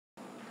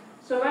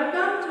So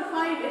welcome to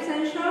 5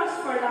 Essentials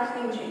for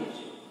Lasting Change.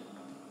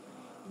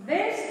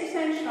 These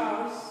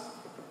essentials,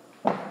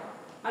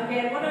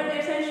 again, what are the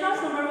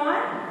essentials? Number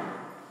 1?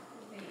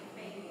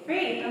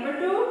 Faith. Number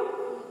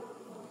 2?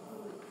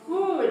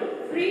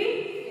 Food.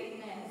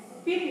 3?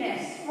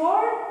 Fitness.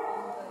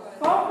 4?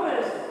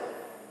 Focus.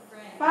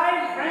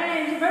 5,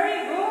 friends.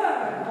 Very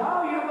good.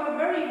 Wow, you have a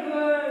very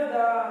good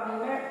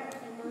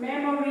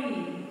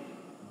memory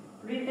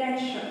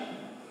retention.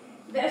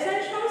 The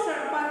essentials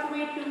are a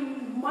pathway to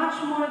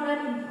much more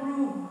than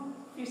improve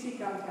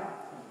physical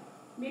health.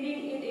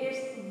 Meaning it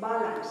is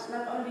balance,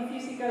 not only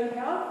physical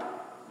health,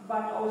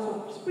 but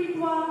also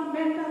spiritual,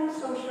 mental,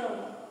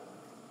 social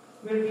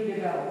will be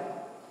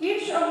developed.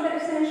 Each of the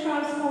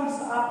essentials holds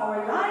up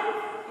our life,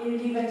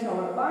 enlivens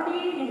our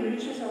body,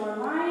 enriches our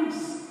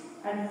minds,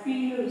 and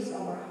fills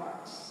our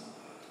hearts.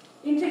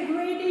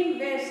 Integrating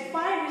these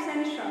 5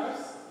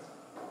 essentials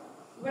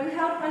will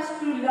help us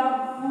to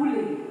love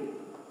fully,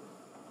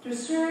 to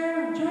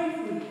serve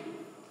joyfully,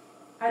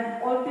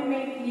 and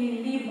ultimately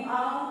live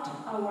out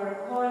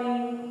our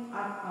calling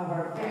at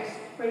our best.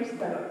 Praise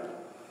the Lord.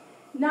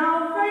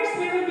 Now, first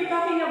we will be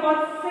talking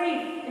about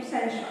faith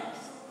essentials.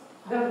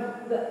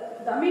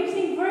 The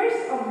amazing verse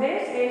of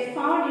this is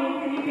found in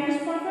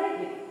Philippians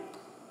 4:30.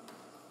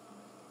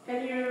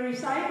 Can you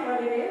recite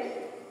what it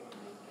is?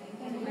 I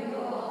can do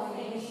all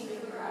things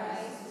through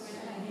Christ.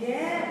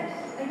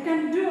 Yes, I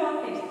can do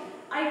all things.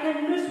 I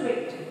can lose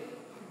weight.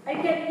 I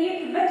can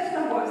eat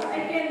vegetables.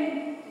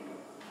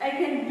 I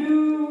can do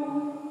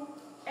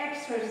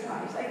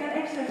exercise. I can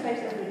exercise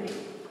every day.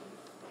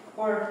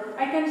 Or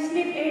I can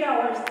sleep 8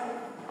 hours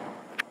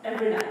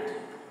every night.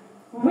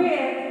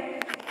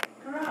 With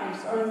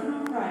Christ or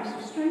through Christ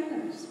who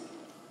strengthens.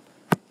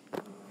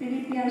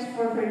 Philippians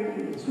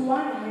 4:13. It's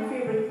one of my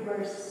favorite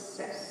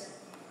verses.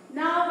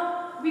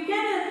 Now, we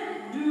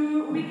cannot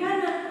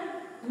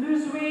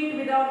lose weight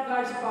without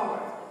God's power.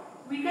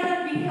 We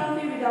cannot be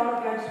healthy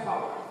without God's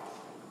power.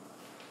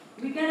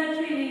 We cannot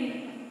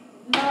really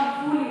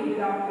love fully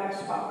without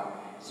God's power.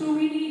 So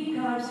we need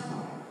God's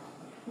power.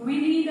 We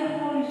need the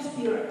Holy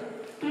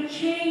Spirit to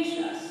change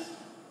us.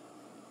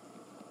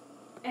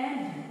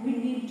 And we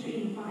need to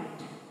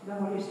invite the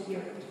Holy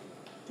Spirit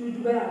to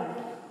dwell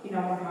in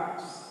our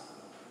hearts.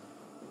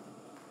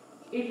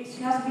 It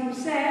has been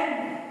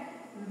said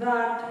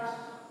that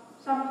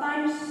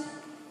sometimes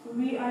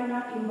we are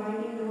not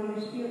inviting the Holy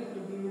Spirit to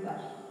be with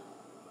us.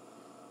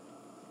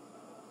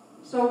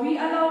 So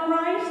we allow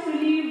Christ to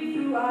live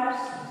through us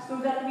so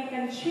that we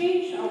can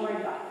change our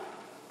life.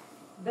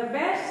 The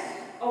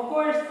best, of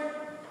course,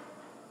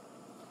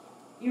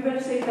 you will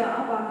say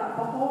na, bata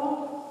pa ko,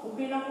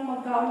 okay lang kung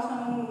magkaon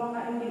sa mga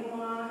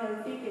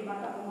healthy, kay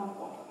bata pa man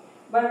ko.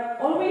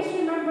 But always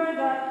remember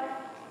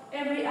that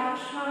every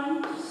action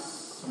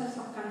has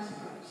a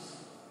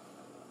consequence.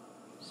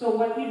 So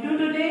what you do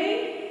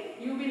today,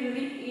 you will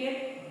reap it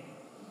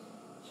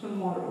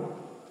tomorrow.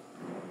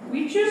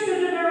 We choose to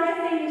do the right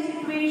thing in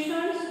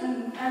situations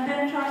and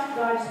then trust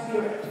God's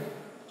Spirit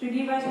to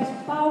give us His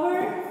power,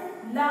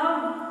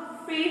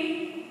 love,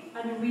 faith,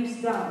 and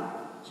wisdom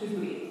to do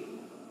it.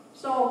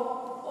 So,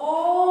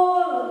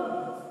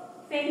 all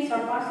things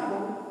are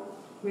possible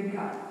with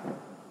God.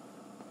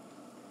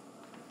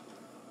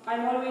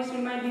 I'm always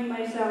reminding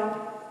myself,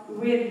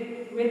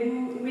 with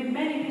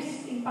many it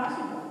is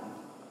impossible.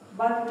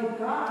 But with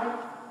God,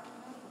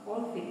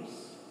 all things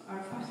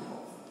are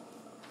possible.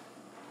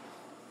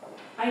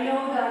 I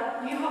know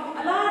that you have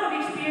a lot of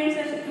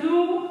experiences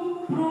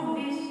to prove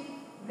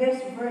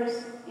this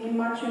verse in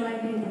Matthew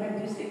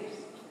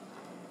 19:26.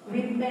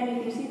 With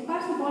men it is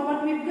impossible,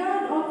 but with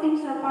God all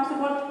things are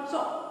possible.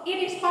 So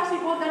it is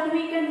possible that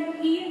we can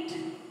eat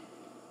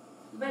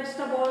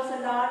vegetables a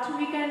lot,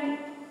 we can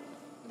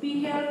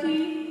be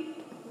healthy,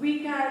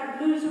 we can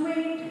lose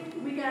weight,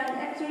 we can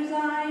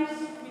exercise,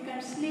 we can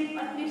sleep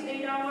at least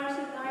 8 hours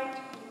a night,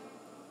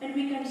 and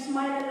we can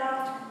smile a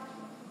lot.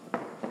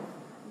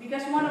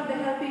 Because one of the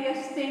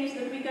healthiest things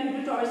that we can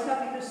do to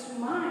ourselves is to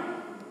smile.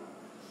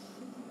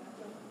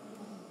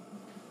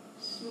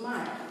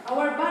 Smile.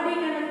 Our body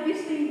cannot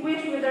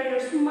distinguish whether your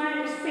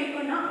smile is fake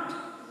or not.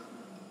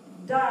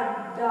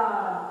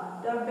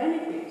 The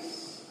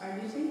benefits are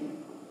the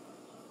same.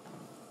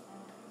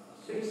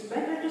 So it's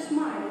better to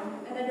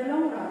smile, and in the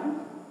long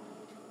run,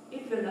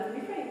 it will not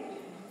be fake.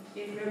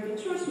 It will be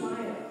true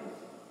smile.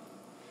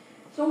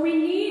 So we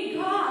need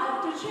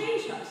God to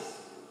change us.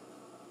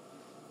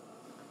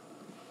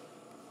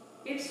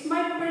 It's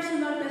my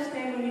personal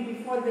testimony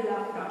before the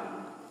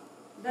lockdown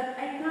that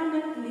I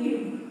cannot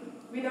live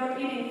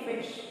without eating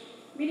fish.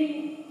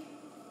 Meaning,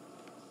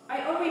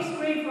 I always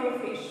crave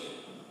for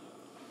fish.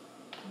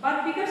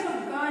 But because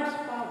of God's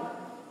power,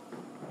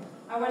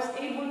 I was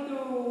able to,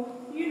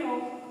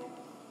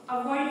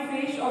 avoid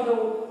fish,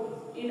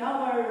 although in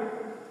our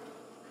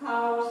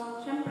house,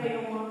 syempre,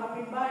 yung mga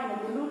kapitbahay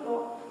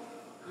nagluluto,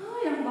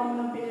 ay, ang bango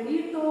ng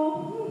pinirito,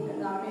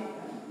 kadami.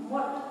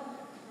 What?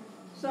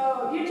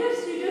 So you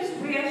just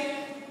wish,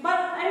 but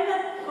I'm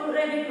not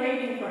already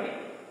craving for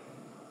it.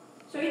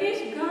 So it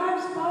is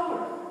God's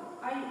power.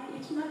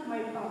 It's not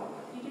my power.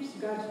 It is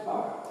God's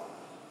power.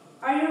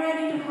 Are you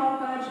ready to help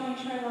God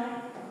change your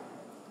life?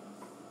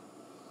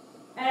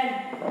 And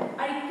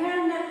I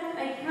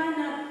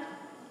cannot,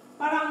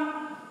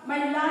 parang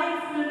my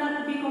life will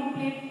not be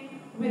complete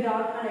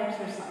without an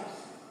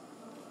exercise.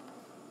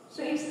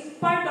 So it's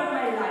part of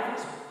my life.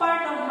 It's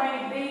part of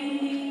my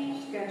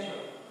daily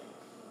schedule.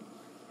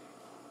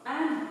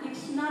 And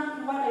it's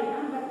not what I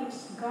am, but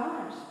it's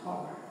God's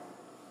power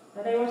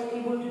that I was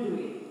able to do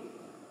it.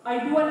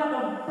 I do a lot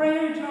of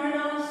prayer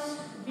journals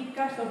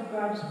because of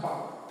God's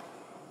power.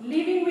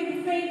 Living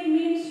with faith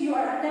means you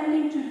are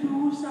attempting to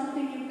do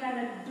something you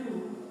cannot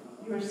do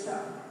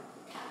yourself.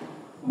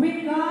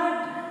 With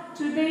God,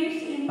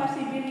 today's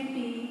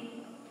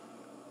impossibility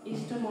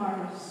is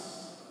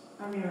tomorrow's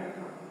a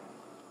miracle.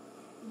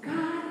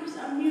 God is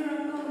a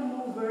miracle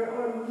mover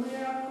or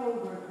miracle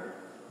worker.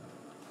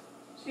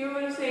 So you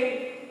will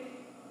say,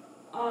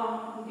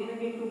 hindi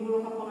naging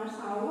tuguro ka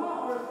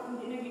pangasawa, or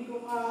hindi naging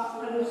ko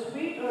ka lose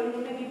weight, or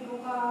hindi naging ko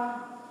ka,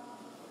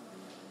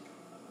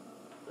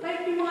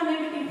 like yung mga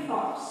negative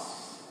thoughts.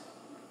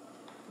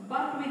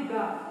 But with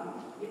God,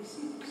 it's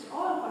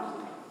all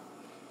possible.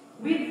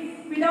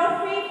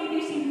 Without faith, it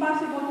is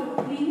impossible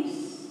to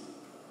please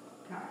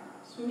God.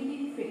 So we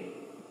need faith.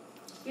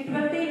 It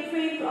will take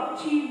faith to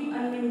achieve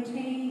and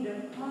maintain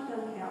the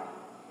total health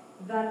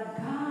that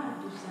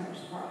God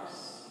desires for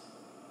us.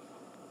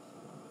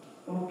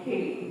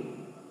 Okay.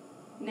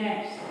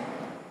 Next.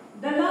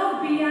 The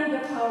love beyond the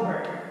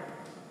power.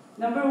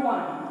 Number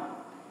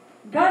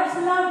 1. God's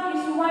love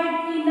is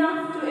wide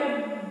enough to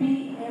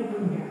be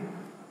everywhere.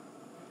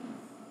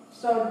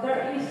 So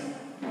there is,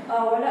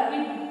 wala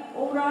in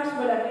oras,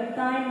 wala in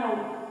time na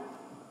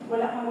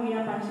wala kang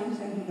ginapansin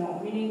sa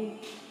Ginoo. Meaning,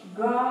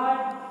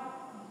 God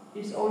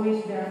is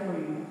always there for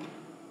you.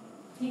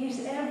 He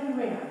is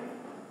everywhere.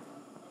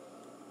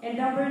 And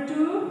number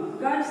 2,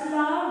 God's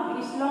love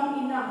is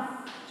long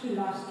enough to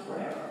last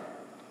forever.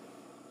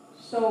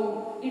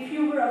 So, if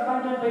you were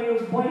abandoned by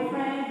your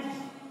boyfriend,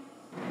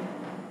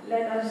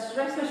 let us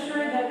rest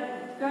assured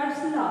that God's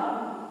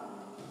love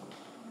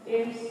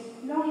is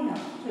long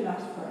enough to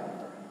last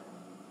forever.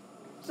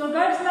 So,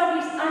 God's love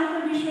is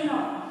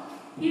unconditional.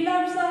 He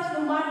loves us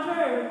no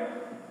matter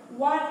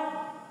what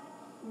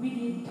we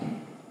did.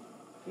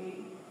 Okay?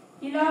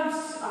 He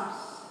loves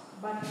us,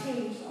 but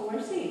hates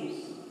our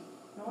sins.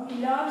 No?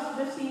 He loves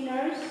the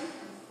sinners,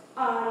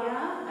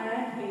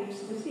 and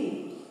hates the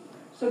sins.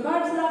 So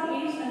God's love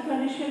is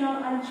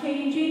unconditional,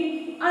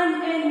 unchanging,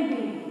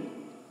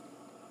 unending.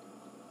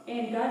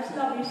 And God's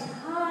love is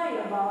high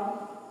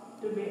above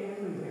to be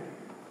everywhere.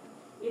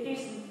 It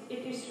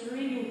is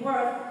really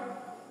worth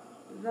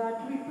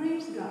that we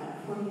praise God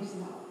for His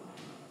love.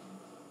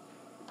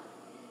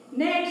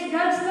 Next,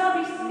 God's love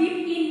is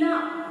deep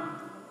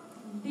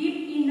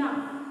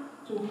enough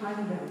to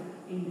handle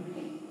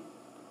anything.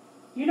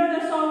 You know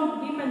the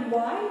song Deep and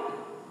Wide?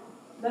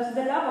 That's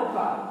the love of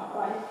God,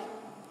 right?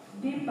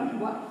 Deep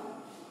and wide.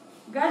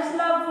 God's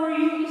love for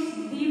you is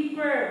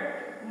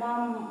deeper,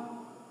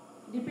 Mom.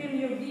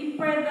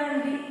 Deeper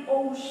than the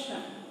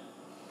ocean.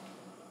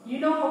 You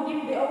know how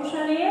deep the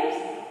ocean is?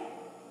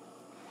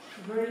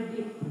 Very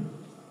deep.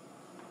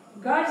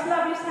 God's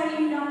love is high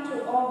enough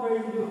to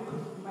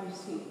overlook my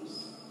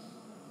sins.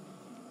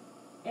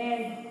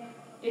 And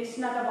it's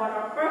not about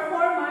our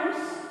performance,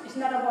 it's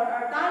not about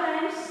our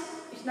talents,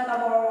 it's not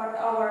about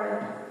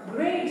our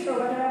grades or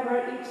whatever,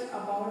 it's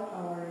about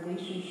our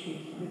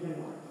relationship with the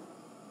Lord.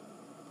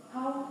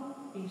 How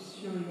is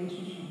your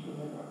relationship with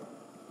the Lord?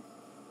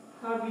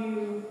 Have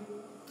you,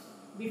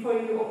 before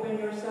you open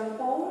your cell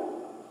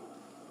phone,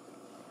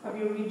 have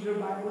you read your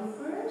Bible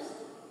first?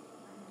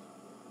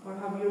 Or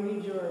have you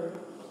read your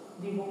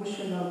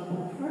devotional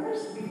book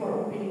first before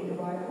opening the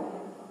Bible?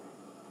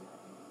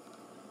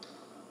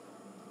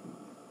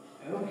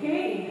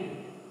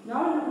 Okay,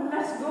 now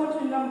let's go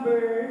to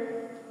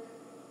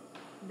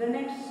the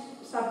next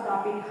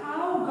subtopic,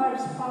 how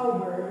God's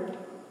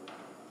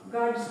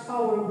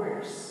power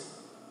works.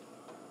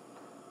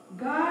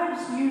 God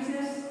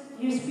uses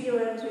His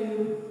Spirit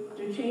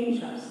to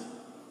change us.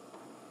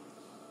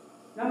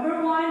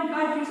 Number 1,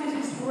 God uses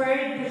His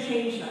Word to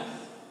change us.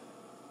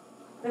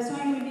 That's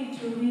why we need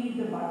to read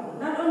the Bible.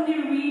 Not only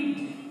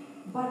read,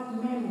 but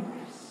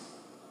memorize.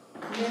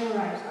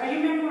 Memorize. Are you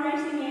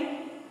memorizing it?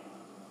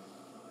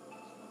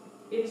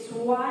 It's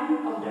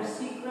one of the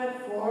secrets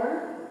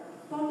for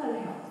total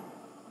health.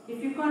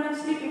 If you cannot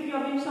sleep, if you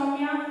have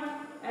insomnia,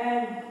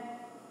 and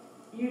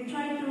you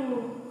try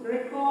to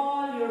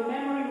recall your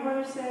memory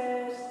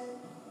verses,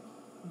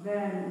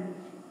 then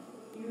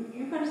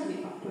you can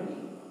sleep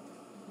actually.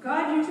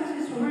 God uses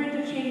His Word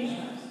to change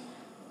us.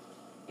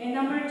 And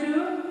number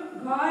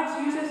 2,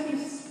 God uses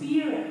His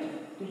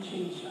Spirit to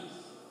change us.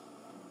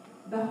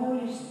 The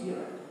Holy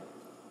Spirit.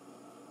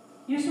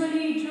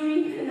 Usually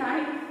during the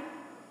night,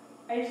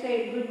 I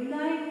say, good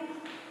night,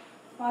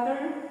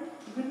 Father.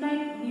 Good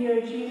night,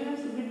 dear Jesus.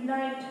 Good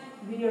night,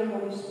 dear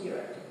Holy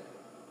Spirit.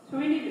 So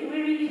we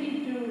really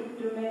need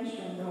to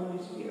mention the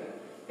Holy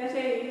Spirit. Because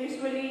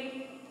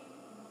usually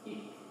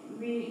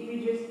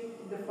we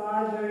just, the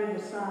Father, the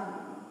Son,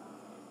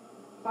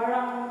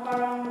 parang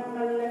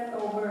na-left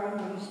over ang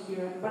Holy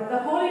Spirit. But the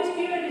Holy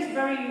Spirit is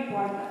very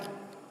important.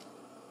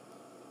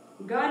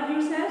 God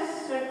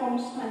uses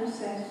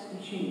circumstances to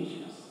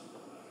change us.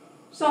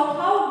 So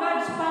how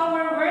God's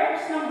power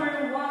works,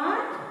 number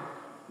one,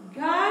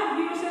 God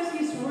uses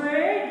His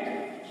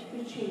Word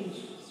to change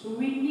us. So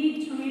we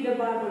need to read the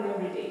Bible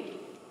every day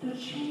to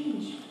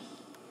change us.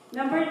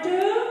 Number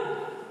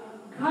two,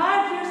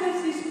 God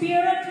uses His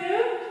Spirit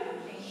to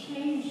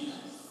change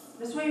us.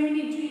 That's why we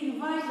need to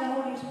invite the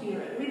Holy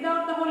Spirit.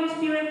 Without the Holy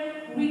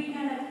Spirit, we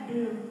cannot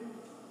do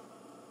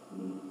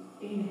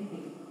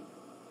anything.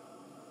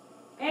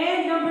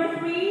 And number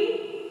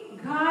three,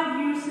 God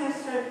uses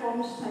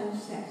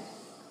circumstances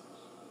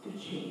to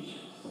change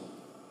us.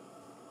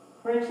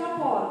 For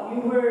example,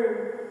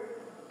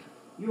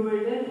 you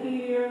were then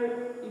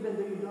here, even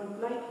though you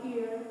don't like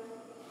here,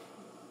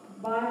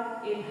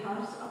 but it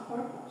has a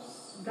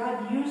purpose.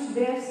 God used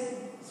this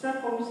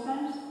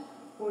circumstance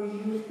for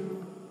you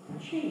to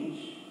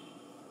change.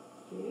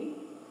 Okay?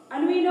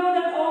 And we know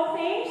that all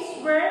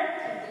things work.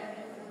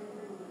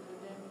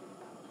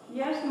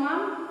 Yes,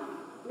 Mom?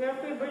 Your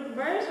favorite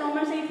verse,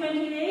 Romans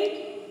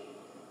 8:28.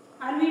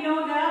 And we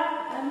know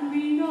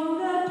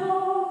that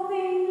all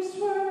things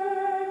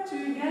work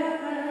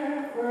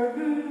together for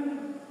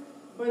good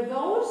for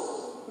those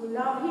who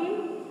love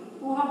Him,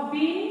 who have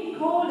been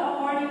called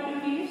according to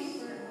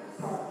His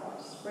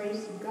purpose.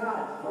 Praise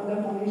God for the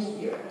Holy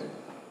Spirit.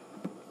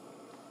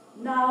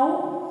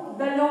 Now,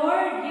 the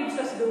Lord gives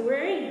us the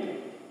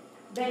word,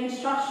 the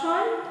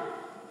instruction,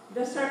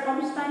 the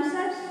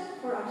circumstances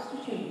for us to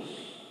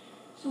change.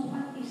 So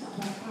what is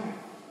our part?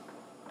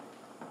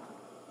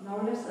 Now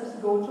let us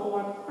go to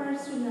our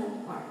personal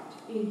part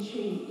in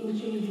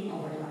changing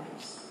our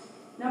lives.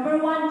 Number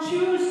one,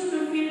 choose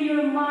to fill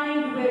your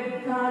mind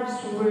with God's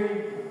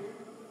Word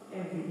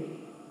every day.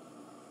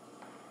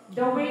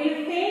 The way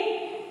you think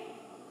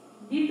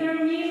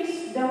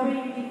determines the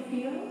way we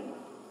feel,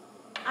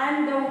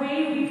 and the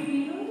way we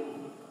feel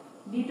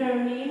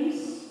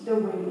determines the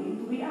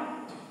way we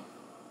act.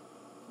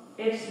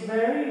 It's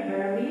very,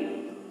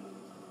 very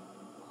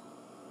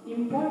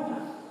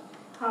important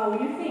how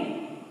you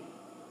think.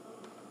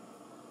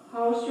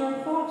 How's your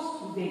thoughts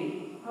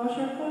today? How's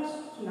your thoughts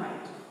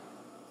tonight?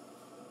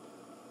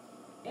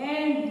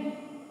 And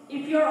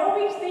if you're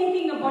always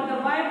thinking about the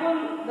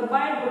Bible, the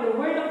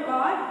Word of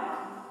God,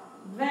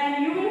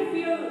 then you will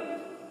feel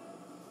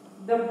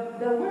the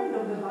Word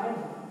of the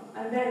Bible.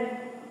 And then,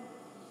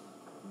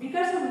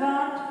 because of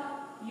that,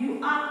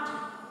 you act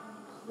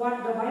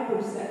what the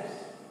Bible says.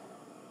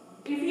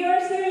 If you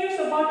are serious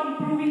about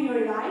improving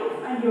your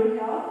life and your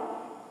health,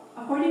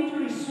 according to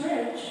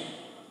research,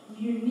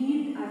 you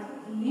need at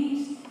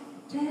least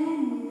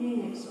 10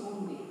 minutes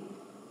only.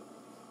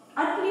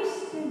 At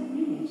least 10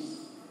 minutes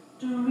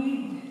to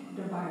read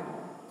the Bible.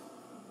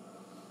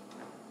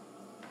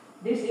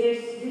 This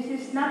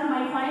is not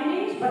my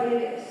findings, but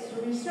it is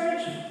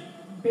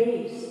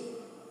research-based.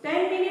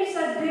 10 minutes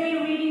a day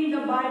reading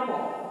the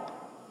Bible.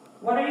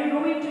 What are you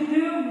going to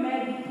do?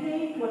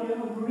 Meditate what you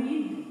have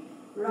read.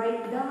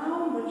 Write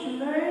down what you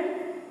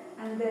learn,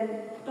 and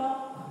then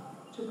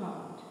talk to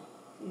God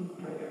in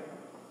prayer.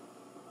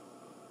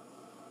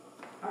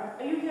 Are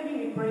you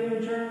having a prayer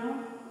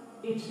journal?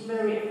 It's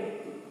very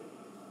effective.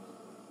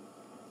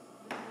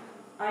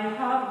 I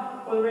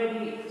have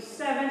already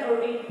 7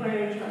 or 8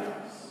 prayer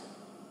journals.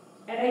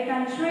 And I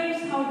can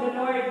trace how the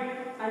Lord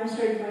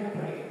answered my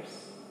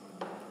prayers.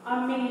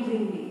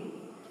 Amazingly.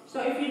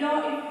 So if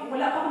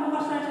wala pa kang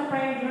makastart sa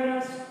prayer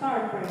journals,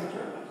 start prayer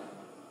journals.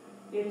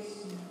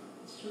 It's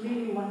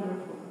really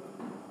wonderful.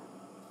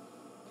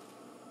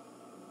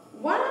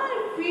 One,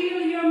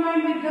 fill your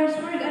mind with God's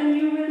Word and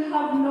you will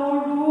have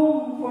no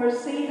room for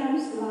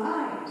Satan's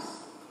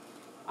lies.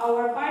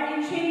 Our part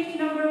in change,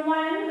 number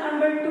 1.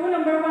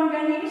 Number 1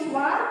 gani is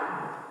what?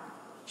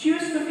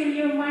 Choose to fill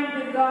your mind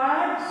with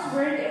God's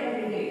Word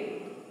every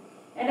day.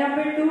 And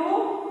number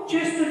 2,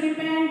 choose to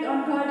depend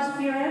on God's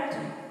Spirit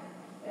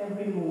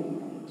every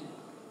moment.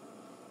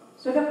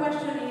 So the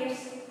question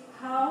is,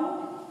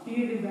 how do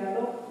you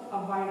develop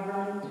a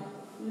vibrant,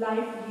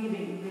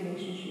 life-giving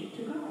relationship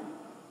to God?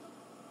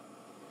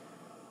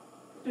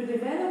 To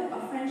develop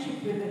a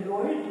friendship with the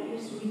Lord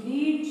is we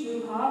need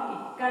to have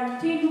a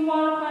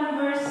continual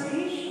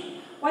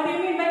conversation. What do you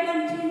mean by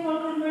continual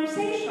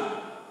conversation?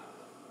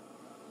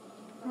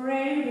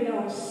 Pray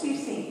without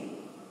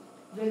ceasing.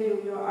 Whether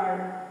you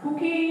are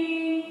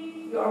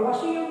cooking, you are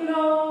washing your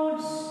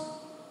clothes,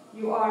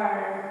 you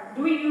are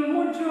doing your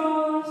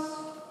mudras,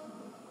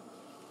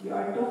 you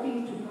are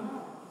talking to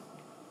God.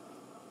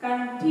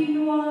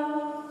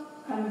 Continual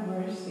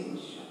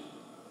conversation.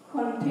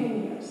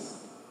 Continuous.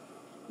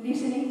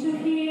 Listening to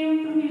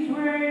Him, to His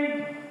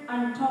Word,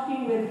 and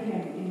talking with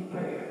Him in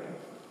prayer.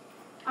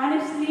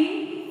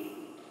 Honestly,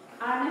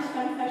 honest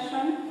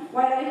confession,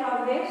 while I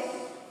have this,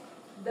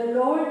 the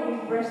Lord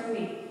impressed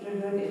me to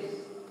do this.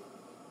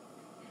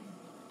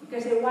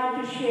 Because I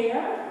want to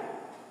share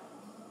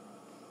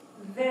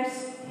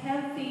this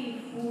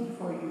healthy food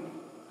for you.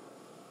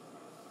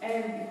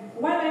 And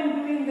while I'm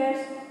doing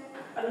this,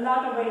 a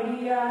lot of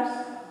ideas.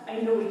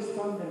 I know it's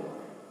from the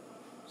Lord.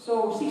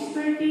 So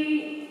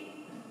 6:30,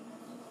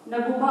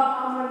 naguba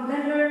ang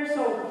blender.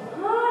 So,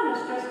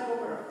 na-stress ko.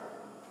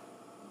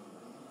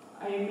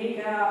 I make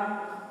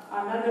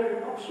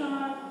another option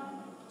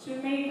to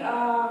make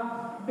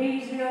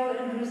basil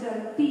and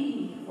drizzle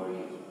tea for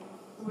you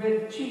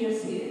with chia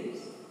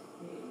seeds.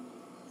 Okay.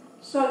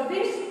 So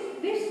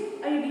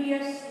these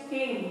ideas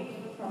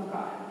came from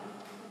God.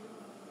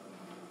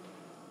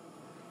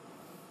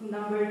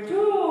 Number 2,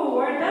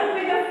 we're done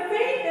with the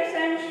faith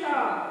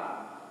essential.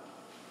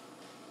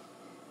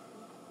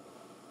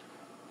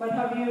 What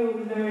have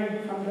you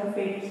learned from the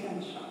faith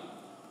essential?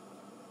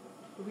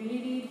 We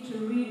need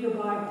to read the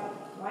Bible,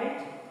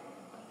 right?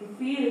 To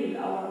fill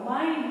our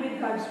mind with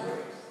God's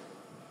words.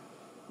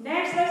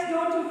 Next, let's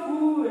go to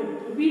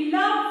food. We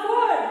love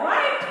food,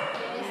 right?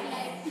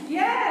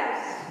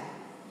 Yes.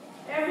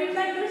 Every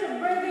time there's a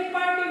birthday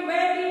party,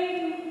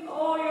 wedding,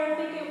 you're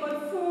thinking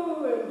about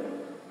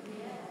food.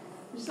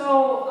 So,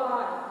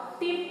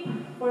 tip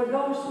for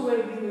those who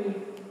will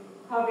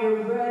have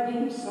your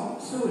wedding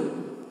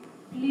soon.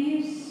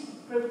 Please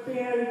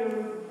prepare your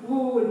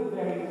food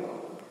very well.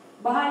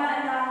 Bahala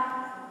na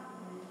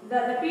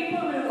that the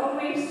people will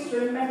always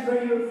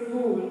remember your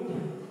food.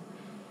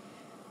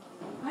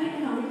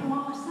 Ay, kami itong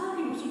mga kasal,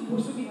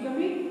 busog-busogin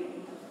kami.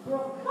 Pero,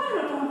 paano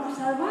itong mga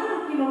kasal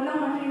ba?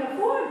 Kinulangan nila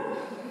food.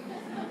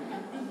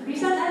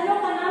 Bisan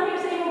ano ka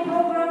namin sa iyong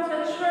program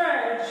sa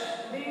church,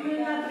 they will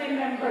not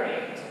remember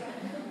it.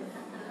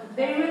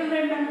 They will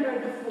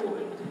remember the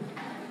food.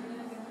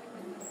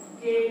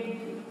 Okay?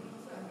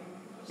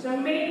 So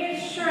make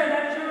sure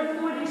that your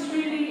food is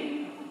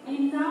really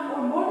enough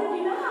or more than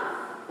enough.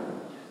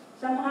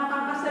 Sa mga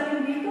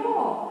kakasalin dito,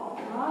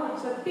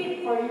 it's a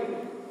tip for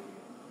you.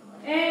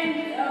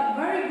 And a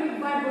very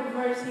good Bible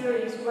verse here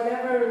is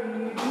whatever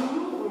you do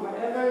or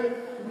whatever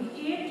we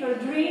eat or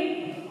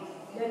drink,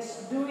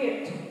 let's do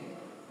it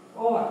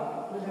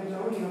all for the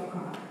glory of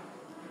God.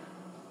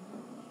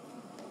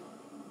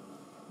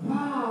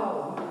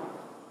 Wow!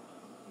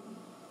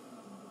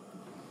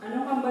 Ano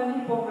ang ba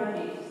ni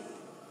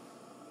Hippocrates?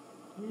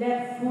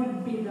 Let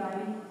food be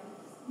thy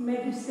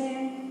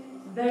medicine,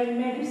 thy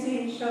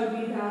medicine shall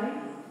be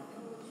thy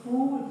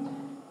food.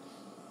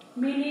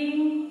 Meaning,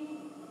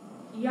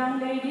 young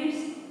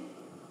ladies,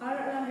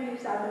 ara lang rin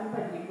sa ating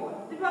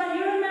palibot. Diba,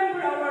 you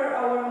remember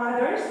our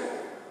mothers?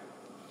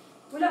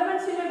 Wala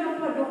man sila ng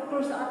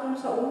pa-doktor sa atin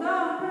sa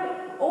una,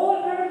 pero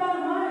all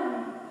herbal man.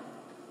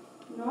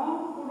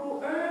 No?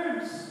 Puro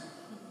herbs.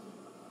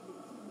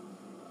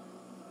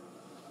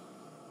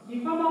 Di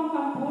ba mga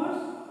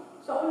campus?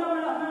 Sa una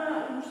wala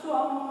na gusto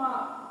ang mga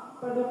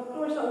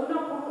pa-doktor. Sa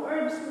una, puro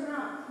herbs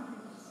na.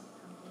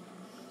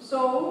 So,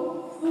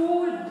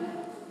 food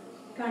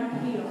can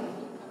heal.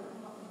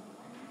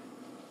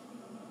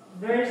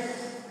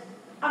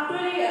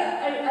 Actually,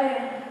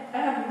 I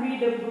have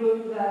read a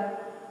book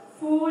that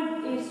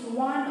food is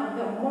one of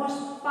the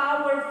most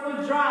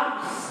powerful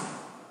drugs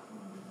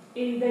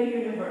in the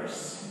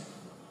universe.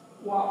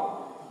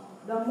 Wow.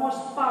 The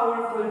most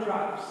powerful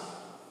drugs.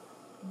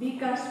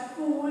 Because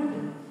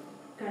food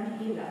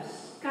can heal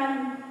us,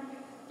 can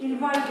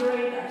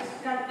invigorate us,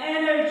 can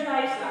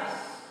energize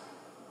us.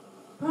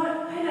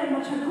 But, kailan mo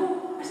siya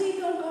ko? Kasi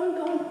kaon.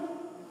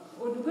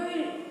 O,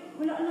 dugay,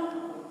 wala na.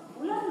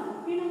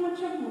 Okay naman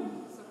siya mo.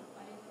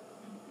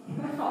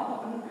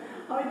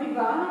 O,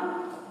 diba?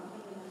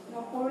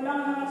 Nakulang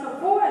naman sa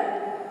food.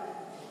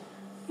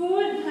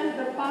 Food has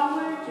the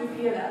power to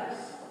heal us.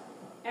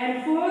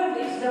 And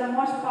food is the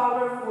most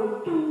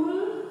powerful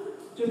tool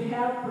to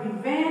help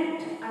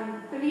prevent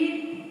and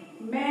treat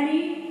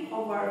many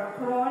of our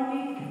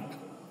chronic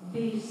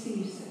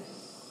diseases.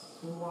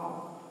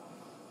 Wow.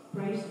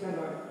 Praise the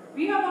Lord.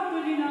 We have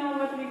actually now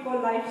what we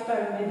call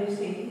lifestyle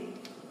medicine.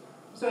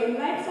 So in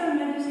lifestyle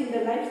medicine,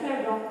 the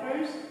lifestyle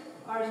doctors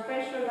are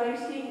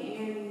specializing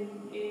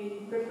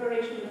in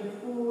preparation of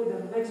food,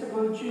 of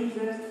vegetable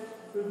juices,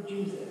 fruit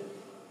juices.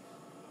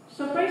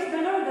 So praise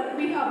the Lord that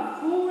we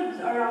have foods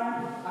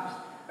around us,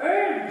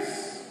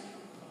 herbs,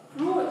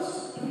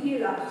 fruits to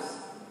heal us.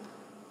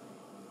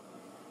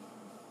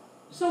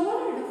 So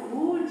what are the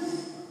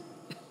foods?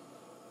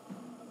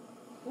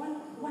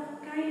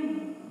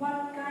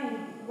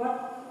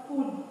 What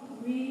food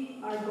we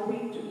are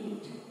going to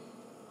eat?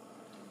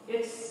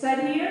 It's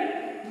said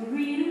here,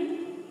 real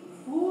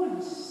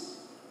foods,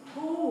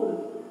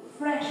 whole,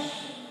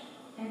 fresh,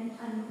 and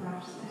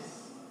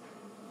unprocessed.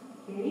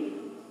 Okay?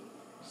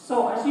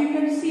 So as you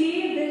can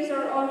see, these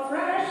are all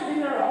fresh,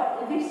 these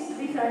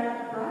are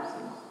not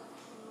processed.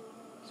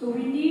 So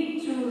we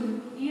need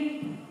to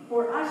eat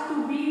for us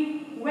to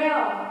be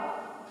well,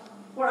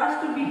 for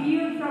us to be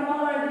healed from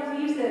all our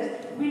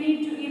diseases. We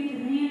need to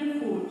eat real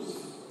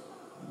foods,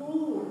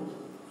 whole,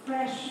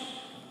 fresh,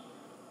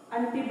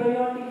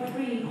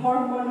 antibiotic-free,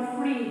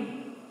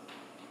 hormone-free.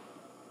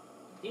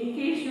 In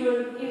case you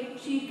will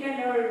eat chicken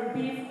or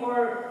beef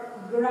or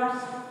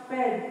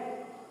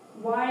grass-fed,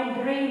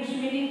 wide range,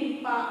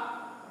 meaning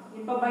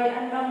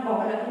ipabayaan lang ba,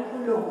 wala yung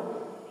kulong.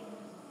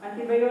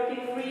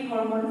 Antibiotic-free,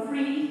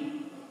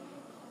 hormone-free,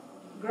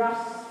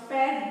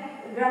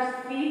 grass-fed,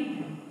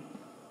 grass-feed,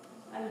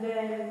 and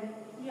then,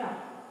 yeah,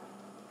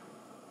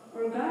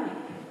 organic.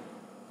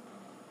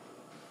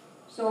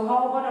 So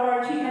how about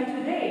our chicken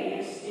today?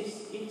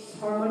 It's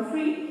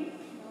hormone-free?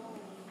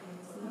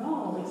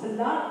 No, it's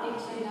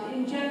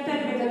injected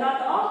with a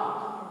lot of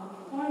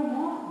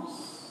hormones.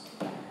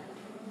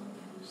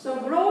 So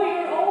grow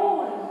your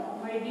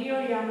own, my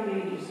dear young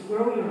ladies,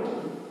 grow your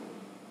own.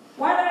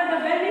 What are the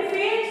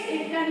benefits?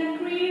 It can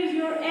increase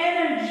your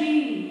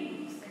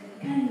energy,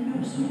 can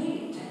lose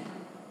weight.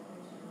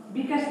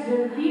 Because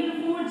the real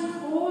foods,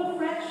 whole,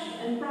 fresh,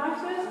 and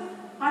processed,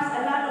 has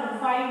a lot of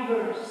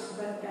fibers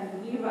that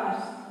can give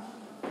us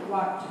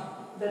what?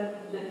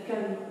 That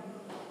can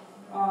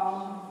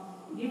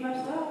give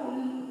us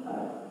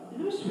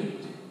lose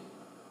weight.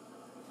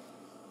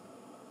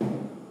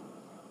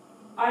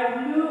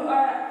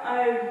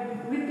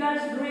 With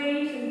God's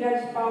grace and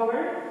God's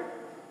power,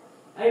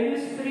 I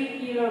lose 3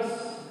 kilos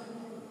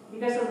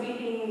because of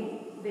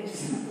eating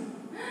this.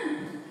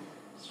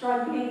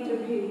 Struggling to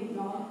be,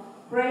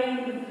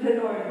 praying with the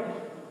Lord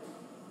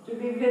to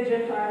be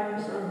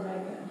vegetarians or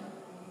vegan.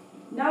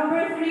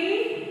 Number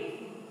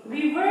 3,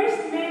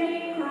 reverse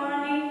many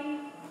chronic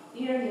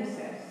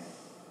illnesses.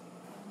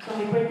 So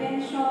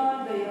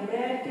hypertension,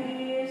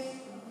 diabetes,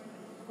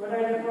 what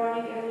are the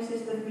chronic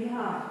illnesses that we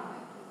have?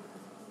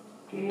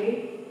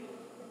 Okay.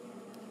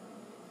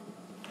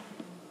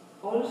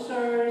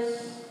 Ulcers,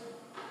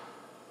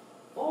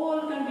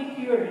 all can be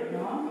cured,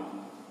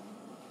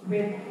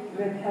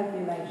 with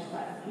healthy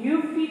lifestyle.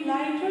 You feel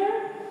lighter,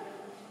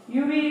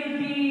 you will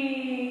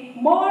be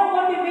more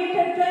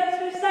motivated to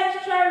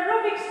exercise.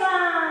 Aerobics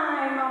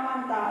time,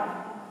 Mamantal.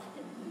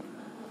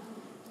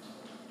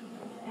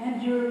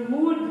 And your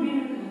mood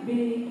will be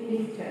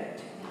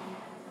lifted.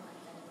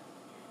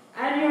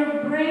 And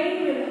your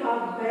brain will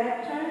have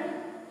better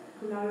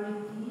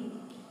clarity.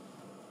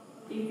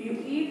 If you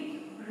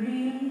eat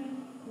real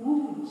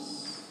foods,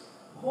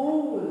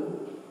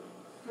 whole,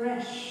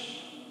 fresh,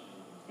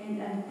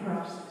 and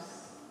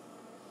unprocessed.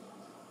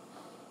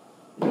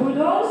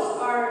 Noodles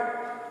are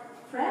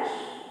fresh.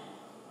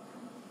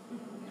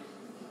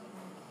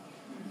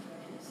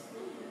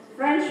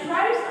 French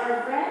fries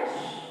are fresh.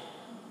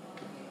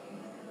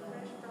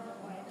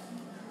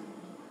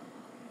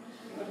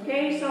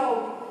 Okay, so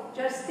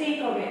just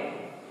think of it.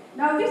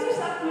 Now this is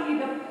actually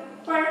the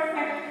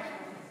perfect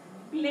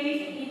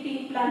plate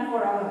eating plan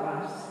for all of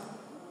us.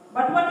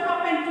 But what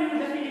happened to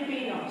the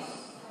Filipinos?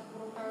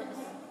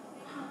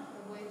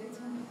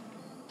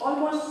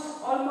 Almost,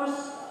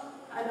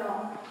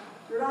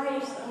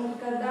 rice, ang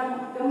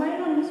gamay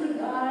lang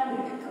nasudan.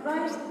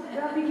 Rice,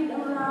 grabe gid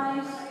ang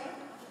rice.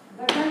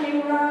 Dagan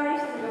yung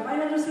rice, gamay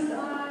lang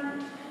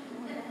nasudan.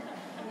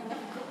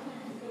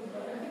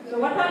 So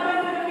what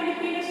happened to the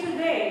Filipinos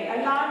today?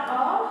 A lot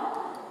of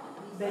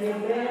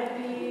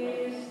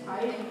diabetes,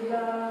 high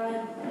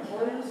blood,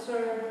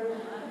 ulcer.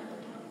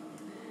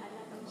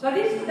 So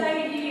this is the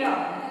idea.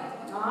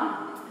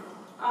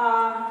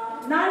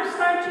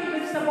 Non-starchy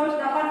vegetables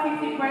dapat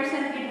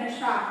 50% din na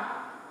siya.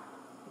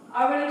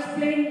 I will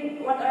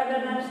explain what are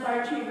the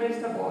non-starchy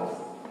vegetables.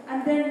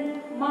 And then,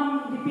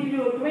 Ma'am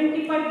Dipilio,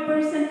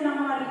 25% ng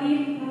mga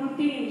lean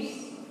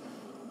proteins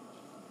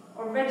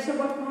or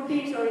vegetable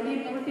proteins or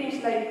lean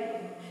proteins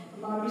like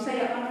mga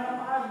Bisaya ka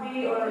na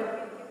abi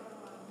or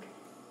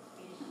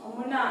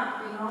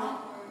muna,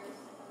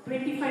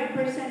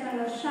 25%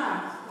 na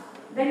siya.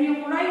 Then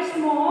yung rice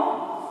mo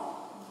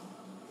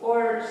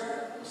or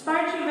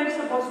starchy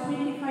vegetables,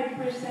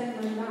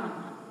 25% na lang.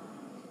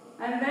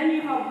 And then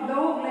you have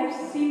low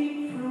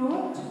glycemic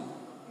fruit.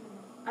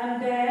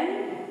 And then,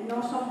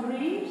 no soft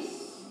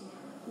drinks,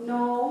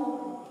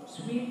 no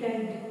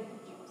sweetened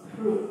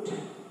fruit.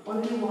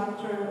 Only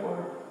water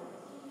or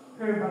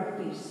herbal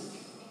teas.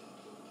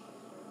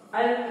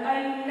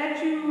 I'll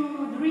let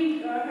you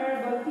drink a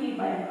herbal tea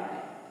by and by.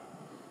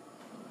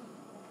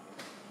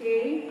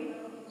 Okay?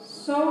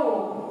 So,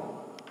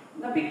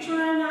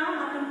 na-picture na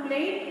atong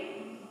plate.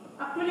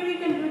 Actually, we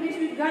can do this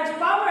with God's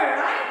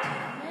power, right?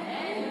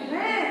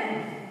 Amen.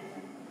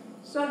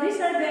 So,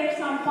 these are the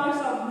examples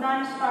of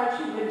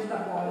non-starchy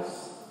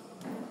vegetables.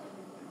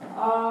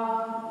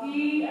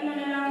 Ano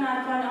na lang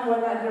natin ang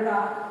wala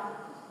dira.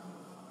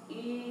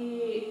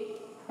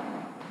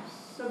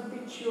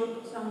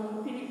 Substitute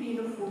some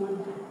Filipino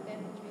food.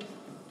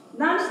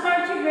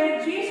 Non-starchy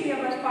veggies, we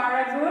have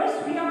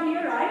asparagus. We have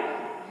here,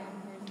 right?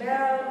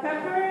 Bell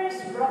peppers,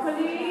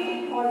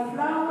 broccoli,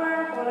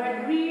 cauliflower,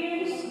 collard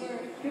greens,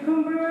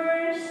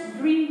 cucumbers,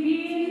 green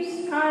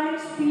beans,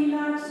 carrots,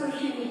 peanuts,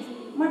 sashimi.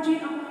 Imagine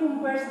ang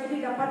cucumbers,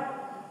 hindi dapat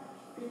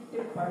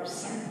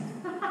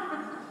 50%.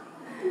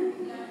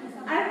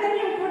 And then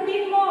yung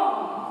protein mo,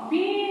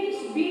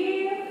 beans,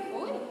 beef,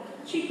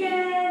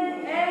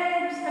 chicken,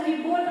 eggs,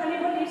 halibut.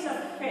 Halibut is a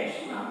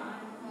fish.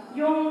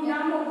 Yung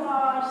namo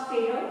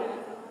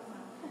scale,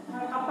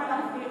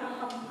 kapalang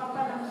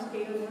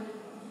scale.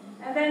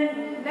 And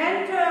then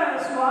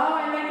lentils. Wow,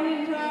 I like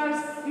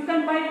lentils. You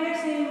can buy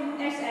this in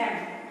SM.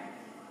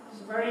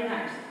 It's very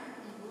nice.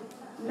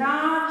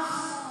 Nuts,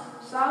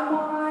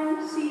 salmon,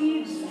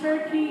 seeds,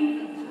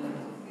 turkey.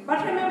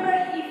 But remember,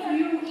 if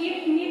you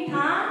eat meat,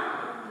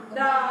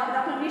 the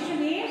condition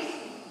is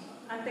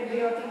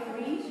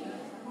antibiotic-free,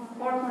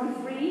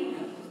 hormone-free,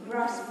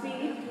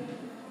 grass-fed.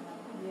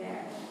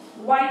 Yeah.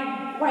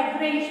 White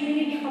range,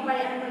 meaning di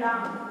pabayaan mo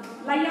lang.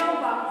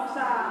 Layaw ba kung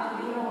sa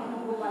hindi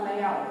mo pa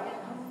layaw?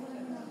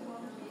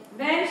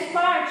 Then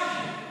starch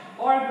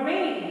or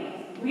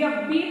grain. We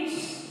have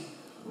beets,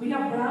 we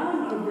have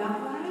brown or black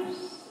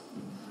rice,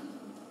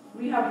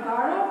 we have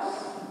carrots,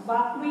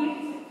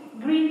 buckwheat,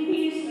 green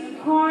peas,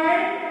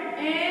 corn,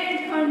 and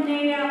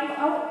cornea.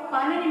 Oh,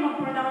 paano niyo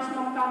mag-pronounce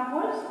ng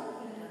campus?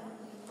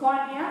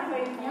 Cornea,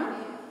 wait niya?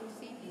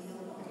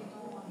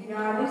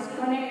 Yeah, this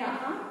cornea,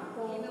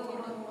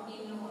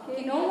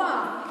 quinoa.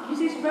 This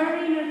is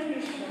very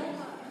nutritious.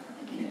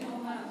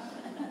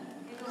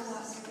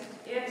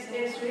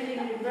 It's really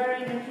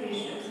very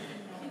nutritious.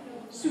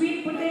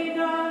 Sweet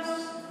potatoes,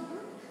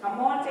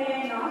 kamote,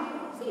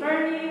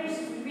 turnips,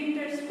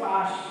 winter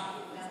squash.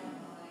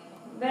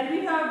 Then we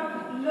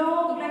have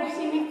low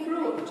glycemic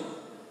fruit.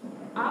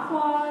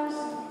 Apples,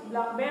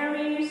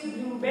 blackberries,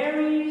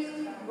 blueberries,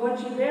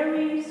 goji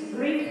berries,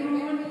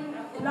 grapefruit,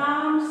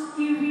 plums,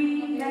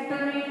 kiwi,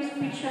 nectarines,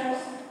 peaches,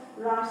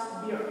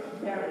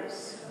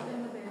 raspberries.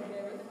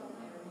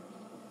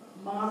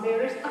 Mga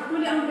berries.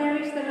 Actually, ang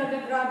berries talaga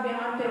grabe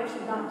ang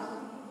antioxidants.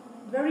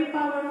 Very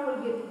powerful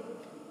gift.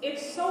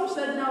 It's so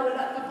sad na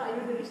wala ka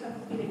kayo dito sa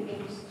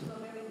Philippines.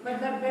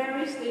 But the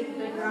berries,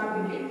 they're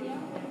grabe din.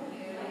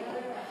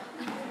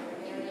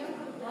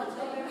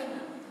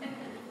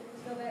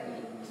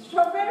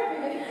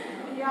 Strawberry.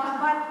 Yeah,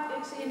 but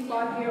it's in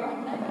Baguio.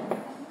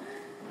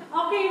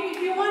 Okay, if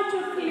you want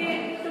to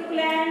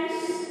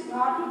cleanse,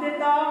 to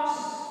detox,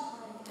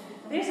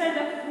 these are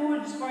the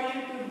foods for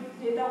you to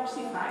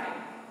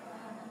detoxify.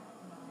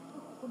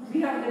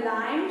 We have the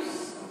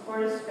limes, of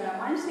course,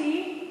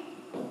 calamansi,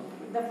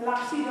 the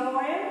flaxseed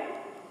oil,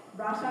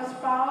 Brussels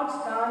sprouts,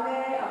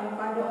 kale,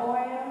 avocado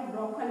oil,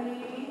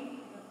 broccoli,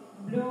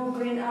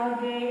 blue-green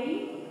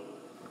algae,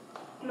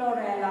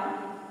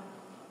 chlorella.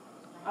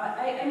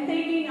 I'm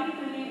taking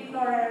actually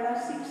chlorella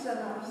 6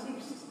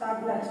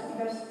 tablets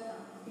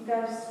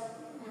because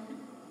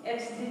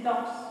it's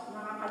detox,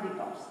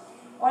 nakaka-detox.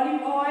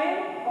 Olive oil,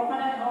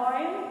 coconut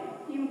oil,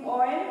 hemp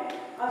oil,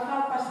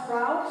 alfalfa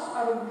sprouts,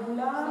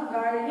 arugula,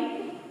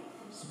 garlic,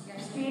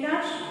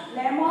 spinach,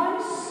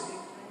 lemons,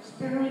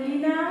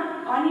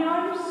 spirulina,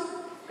 onions,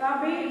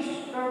 cabbage,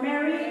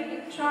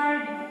 turmeric,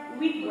 charred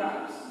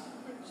wheatgrass.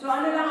 So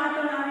ano lang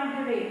ato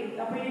namin dire?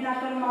 Pwede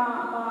natin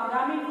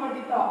magamit for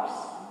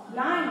detox.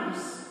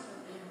 Limes,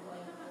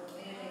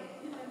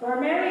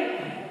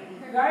 turmeric,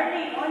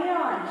 garlic,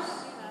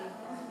 onions.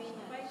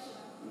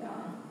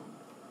 Yeah.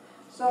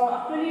 So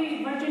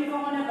actually, virgin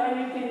coconut oil,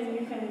 you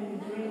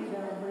can drink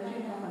the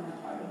virgin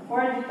coconut oil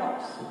for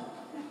detox.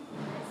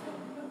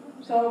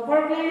 So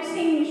for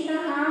cleansing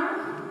siya,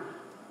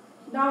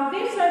 Now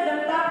these are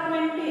the top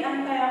 20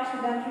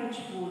 antioxidant-rich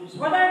foods.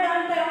 What are the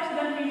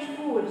antioxidant-rich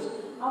foods?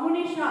 Amo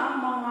ni siya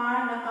ang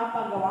mga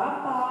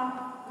nakapagawa pa,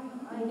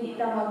 hindi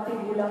na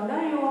magtigulang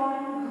dayon.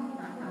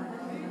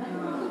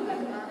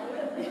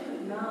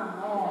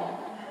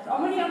 So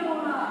amo ni ang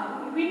mga,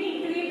 we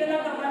need to eat a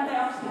lot of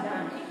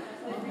antioxidants.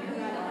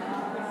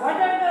 What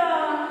are the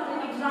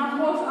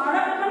examples?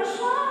 Ara naman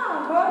siya,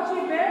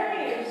 goji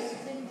berries,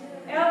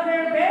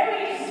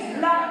 elderberries,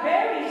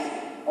 blackberries,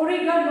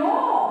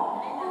 oregano.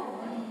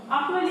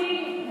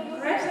 Actually,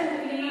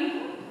 recently,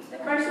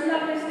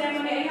 personal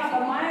testimony, I have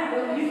a mild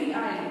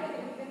UTI.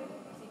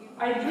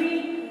 I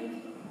drink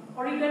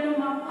oregano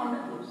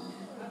campus.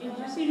 In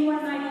just in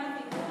one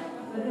night,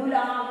 nadula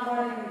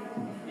ako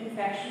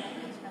infection.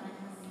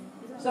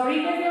 So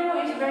oregano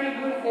is very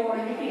good for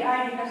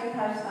UTI because it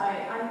has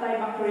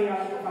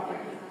antibacterial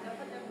property.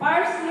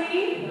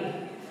 Parsley.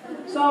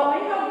 So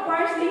I have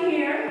parsley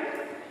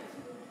here.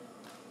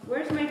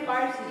 Where's my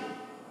parsley?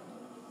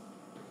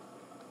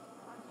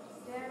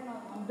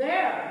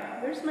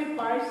 There's my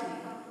parsley.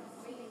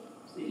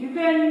 So you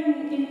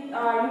can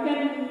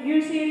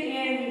use it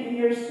in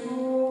your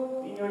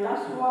soup, in your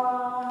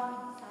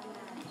laswa,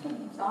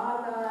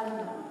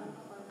 salad.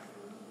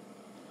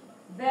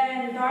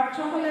 Then dark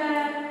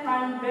chocolate,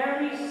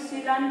 cranberries,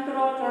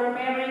 cilantro,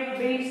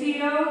 turmeric,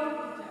 basil.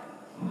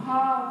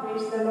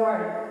 Praise the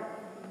Lord.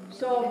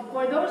 So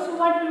for those who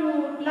want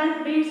to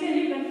plant basil,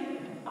 you can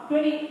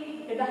actually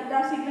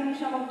dasig lang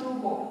siya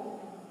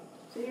magtubo.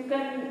 So you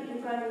can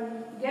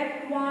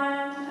get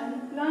one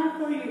and plant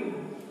for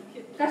you.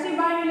 Kasi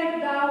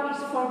violet daw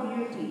is for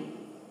beauty.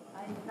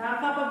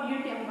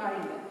 Nakaka-beauty ang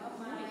violet.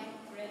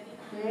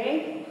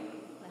 Okay?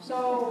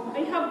 So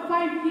I have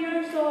 5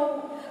 here,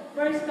 so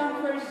first come,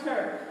 first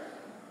serve.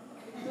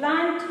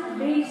 Plant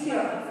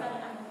basil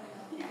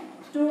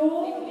to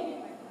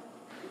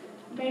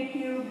make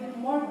you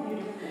more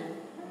beautiful.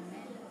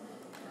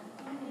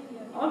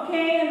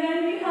 Okay, and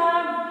then we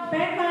have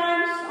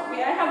pecans.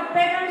 Okay, I have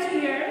pecans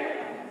here.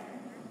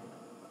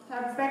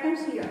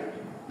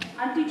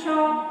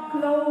 Antichoke,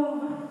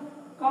 clove,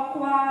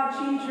 cocoa,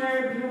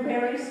 ginger,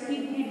 blueberries,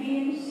 kidney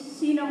beans,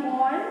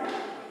 cinnamon,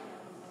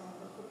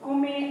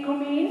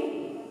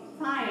 cumin,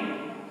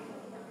 thyme.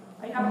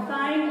 I have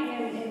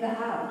thyme in the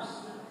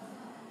house.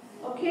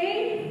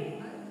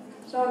 Okay?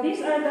 So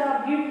these are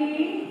the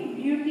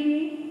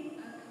beauty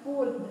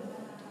food.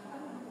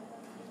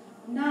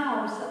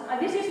 Now,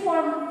 this is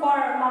for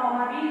Mama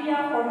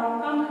Maria, for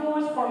Ma'am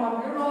Campos, for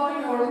Ma'am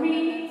Roy, for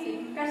me.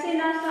 Kasi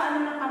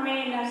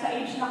nasa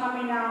age na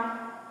kami na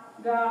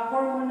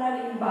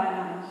hormonal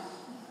imbalance.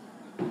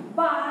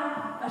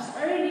 But as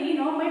early,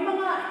 may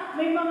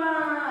mga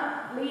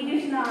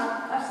ladies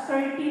na as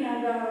 30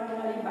 na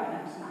hormonal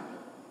imbalance na.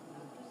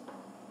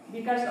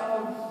 Because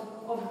of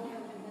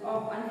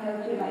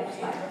unhealthy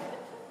lifestyle.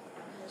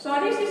 So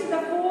this is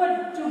the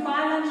food to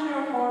balance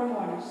your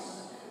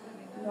hormones.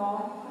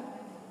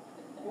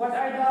 What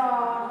are the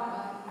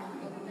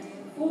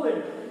food?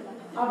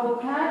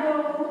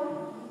 Avocado,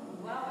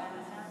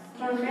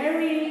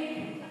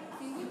 turmeric,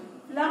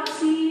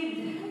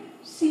 flaxseed,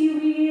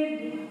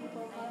 seaweed,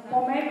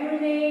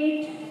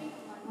 pomegranate,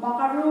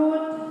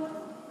 macaroon,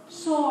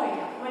 soy.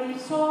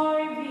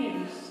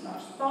 Soybeans,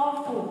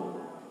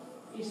 tofu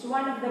is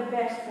one of the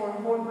best for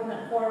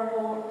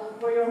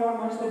your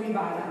hormones to be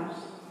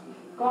balanced.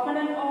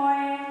 Coconut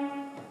oil,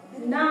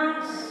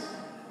 nuts,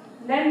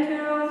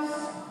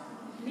 lentils,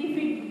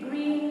 leafy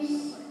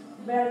greens,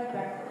 bell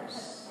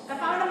peppers.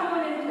 Nakakain naman mo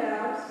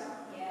lentils?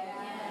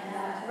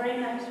 Yes. Very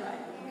nice,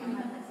 right?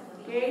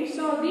 Okay,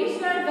 so these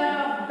are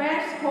the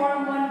best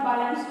hormone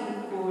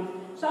balancing food.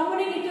 So ang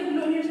muna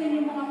itudlo nyo sa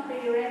inyong mga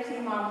parents, si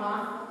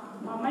mama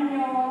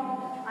nyo,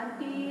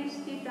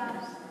 aunties,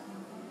 titas.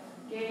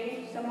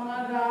 Okay, sa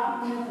mga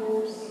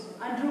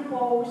Andrew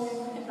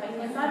post, sa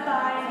inyong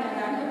tatay,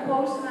 Andrew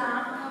post na,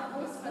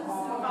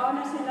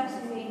 makauna sila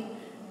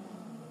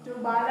to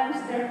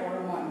balance their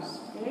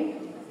hormones.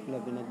 Okay?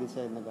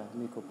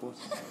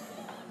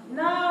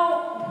 Now,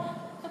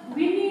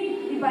 we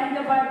need, in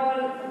the Bible,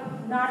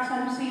 nuts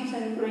and seeds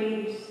and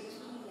grains.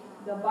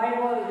 The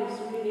Bible is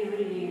really,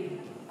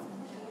 really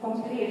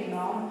complete,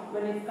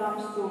 when it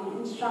comes to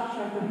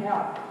instruction to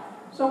health.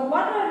 So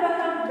what are the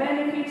health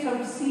benefits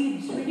of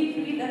seeds? We need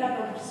to eat a lot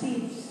of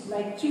seeds,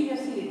 like chia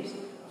seeds.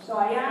 So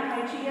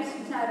my chia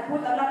seeds, I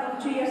put a lot of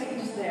chia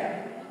seeds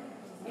there.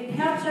 It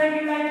helps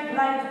regulate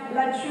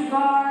blood sugar,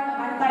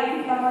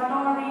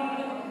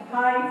 anti-inflammatory,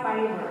 high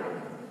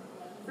fiber.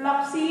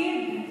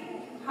 Flaxseed,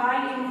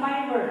 high in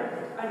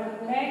fiber, and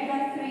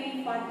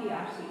omega-3 fatty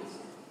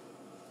acids.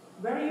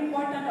 Very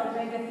important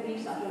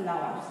omega-3s at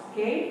allowance,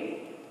 okay?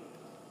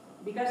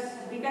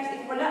 Because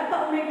if wala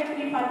pa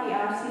omega-3 fatty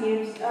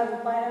acids,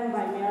 meron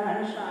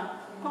siya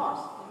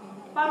cost.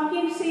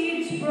 Pumpkin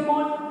seeds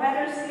promote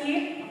better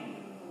sleep.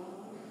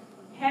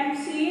 Hemp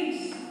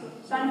seeds,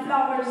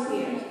 sunflower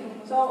seeds.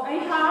 So I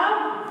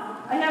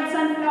have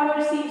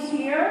sunflower seeds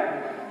here,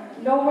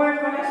 lower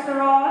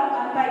cholesterol,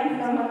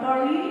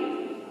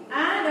 anti-inflammatory,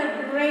 and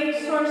a great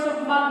source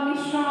of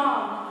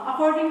magnesium.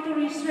 According to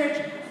research,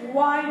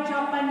 why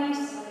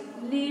Japanese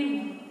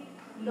live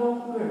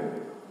longer?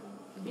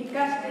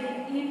 Because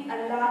they eat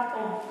a lot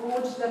of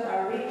foods that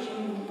are rich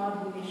in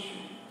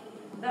magnesium.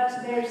 That's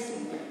their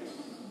secret.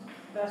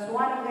 That's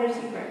one of their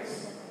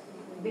secrets.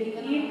 They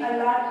eat a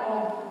lot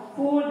of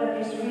food that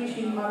is rich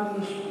in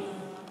magnesium.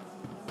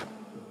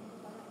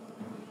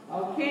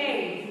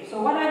 Okay,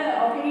 so what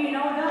are you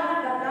know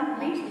that, the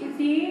plant-based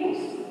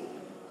proteins.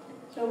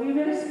 So we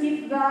will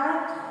skip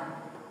that.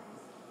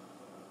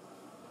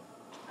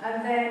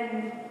 And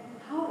then,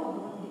 how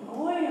about the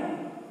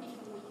oil?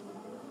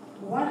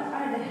 What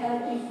are the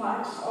healthy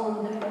fats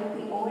or the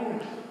healthy oil?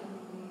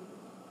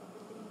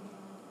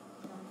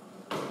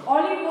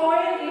 Olive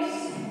oil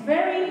is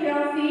very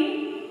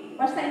healthy,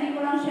 basta hindi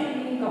ko lang siya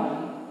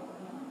inigon.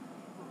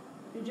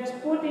 You just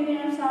put in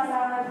your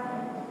salad,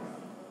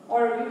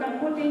 or you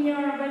can put in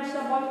your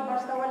vegetables,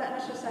 basta wala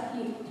na siya sa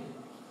heat.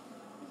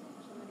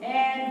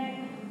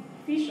 And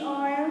fish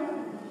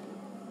oil,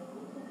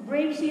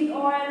 grapeseed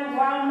oil,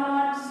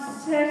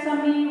 walnuts,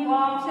 sesame.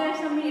 Wow,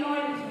 sesame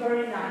oil is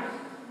very nice.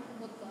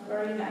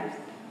 Very nice.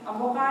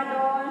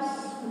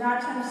 Avocados,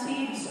 nuts and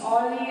seeds,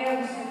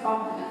 olives,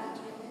 coconut.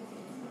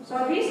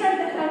 So these are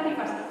the healthy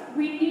fats.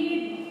 We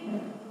need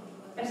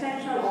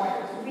essential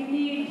oils. We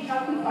need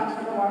healthy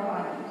fats in our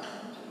bodies.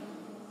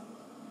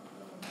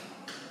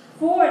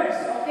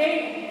 Foods,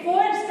 okay?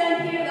 Foods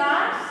can heal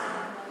us,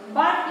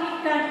 but it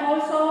can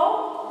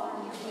also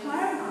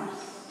harm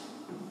us.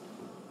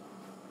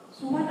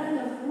 So what are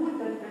the foods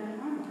that can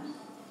harm us?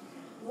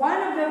 One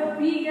of the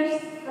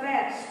biggest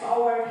threats to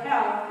our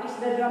health is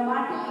the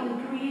dramatic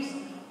increase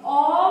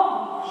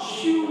of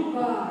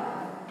sugar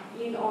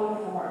in all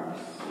forms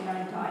in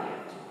our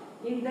diet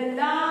in the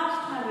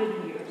last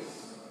 100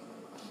 years.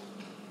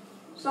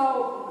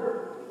 So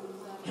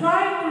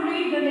try to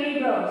read the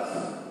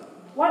labels.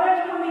 What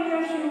are the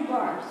major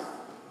sugars?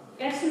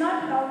 It's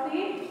not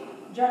healthy,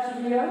 just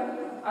real,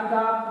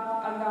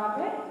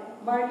 agave,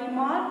 barley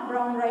malt,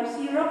 brown rice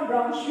syrup,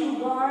 brown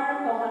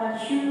sugar, coconut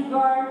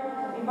sugar,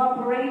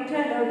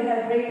 evaporated or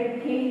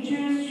dehydrated cane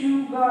juice,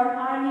 sugar,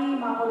 honey,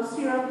 maple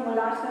syrup,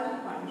 molasses,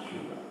 pine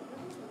sugar.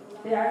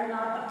 They are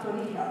not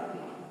actually healthy.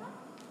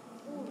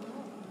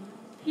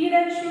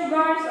 Hidden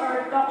sugars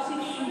or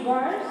toxic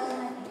sugars,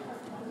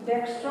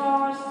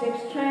 dextrose,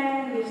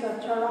 dextrin,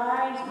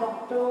 disaccharides,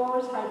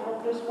 fructose, high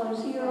fructose corn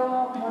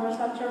syrup,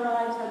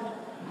 monosaccharides,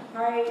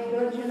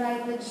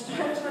 hydrogenated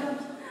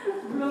starches,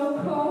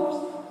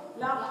 glucose,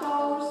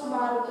 lactose,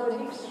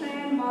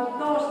 maltodextrin,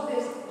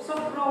 maltose,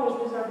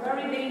 sucrose. These are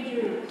very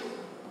dangerous.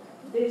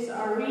 These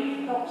are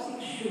really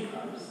toxic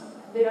sugars.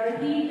 They are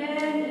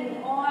hidden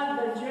in all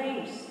the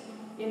drinks,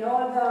 in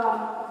all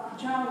the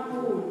junk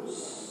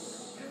foods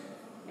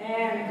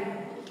and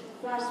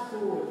fast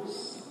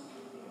foods.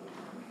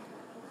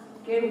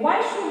 Okay,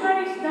 why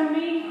sugar is the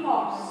main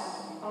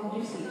cause of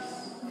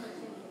disease?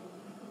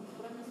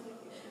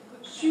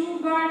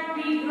 Sugar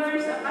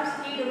triggers a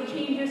cascade of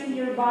changes in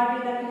your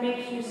body that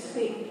makes you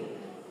sick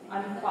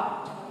and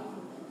fat.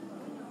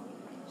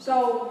 So,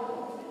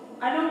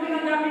 anong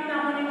ginagamit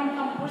naman ng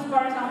campus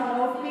para sa mga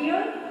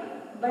oatmeal?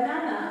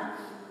 Banana,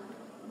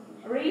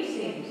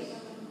 raisins,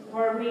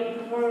 for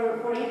it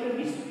to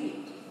be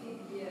sweet.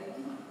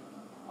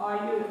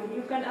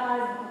 You can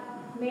add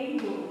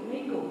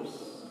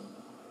mangoes,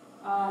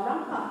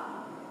 langka.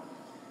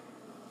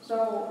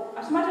 So,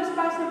 as much as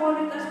possible,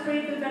 let us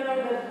pray to the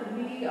Lord that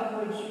we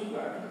avoid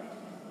sugar.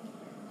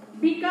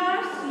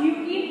 Because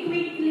you can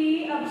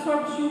quickly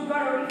absorb sugar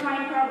or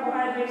refined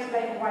carbohydrates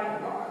like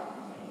white flour.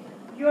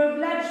 Your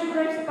blood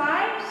sugar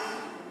spikes,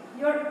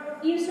 your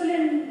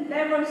insulin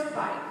levels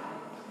spike,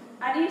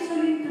 and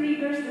insulin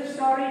triggers the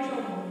storage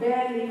of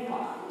belly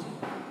fat.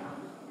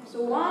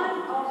 So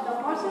one of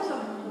the causes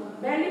of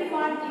belly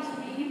fat is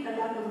we eat a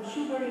lot of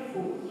sugary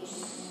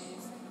foods.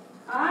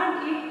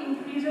 And it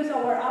increases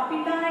our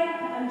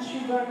appetite and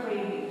sugar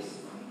cravings.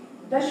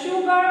 The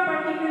sugar,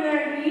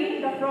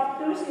 particularly the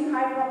fructose in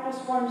high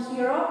fructose corn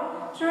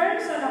syrup,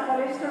 turns on a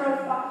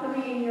cholesterol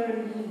factory in your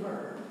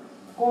liver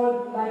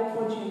called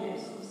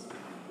lipogenesis,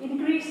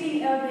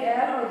 increasing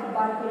LDL or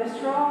bad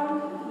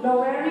cholesterol,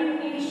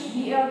 lowering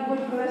HDL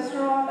good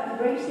cholesterol,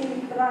 and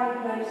raising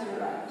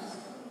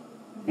triglycerides.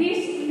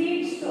 This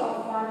leads to a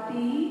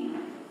fatty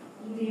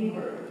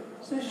liver.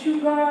 So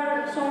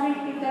sugar, sorry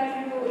to tell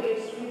you,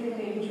 is really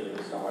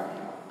dangerous to our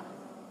health.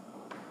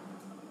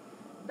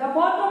 The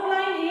bottom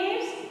line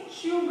is,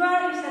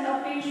 sugar is an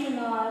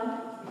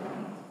occasional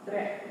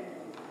threat.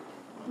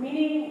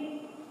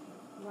 Meaning,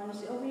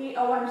 once a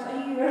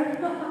year,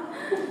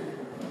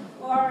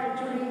 or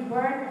during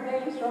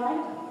birthdays,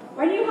 right?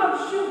 When you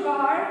have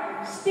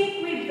sugar,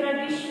 stick with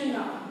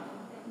traditional,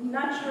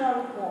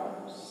 natural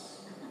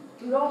forms.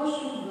 Low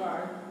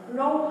sugar,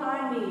 low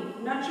honey,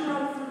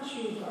 natural fruit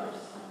sugars,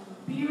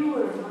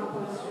 pure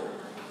maple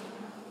syrup.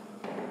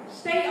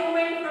 Stay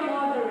away from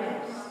all the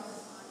rest.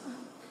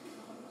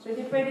 So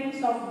depending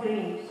soft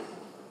drinks.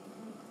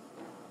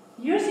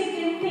 Use it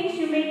in things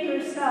you make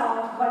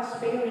yourself, but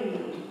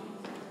sparingly.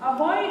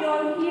 Avoid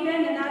all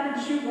hidden and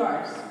added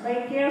sugars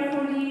by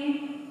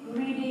carefully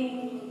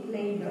reading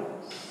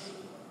labels.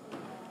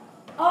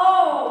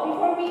 Oh,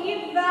 before we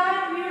eat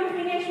that, we will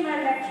finish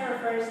my lecture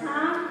first,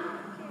 huh?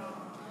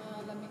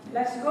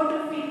 Let's go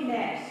to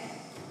fitness.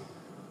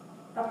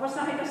 Tapos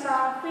na kita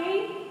sa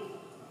faith,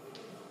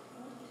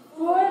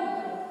 food,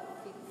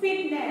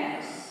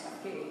 fitness.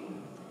 Okay.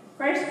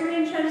 1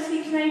 Corinthians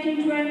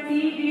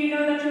 6:19-20. Do you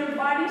know that your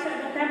bodies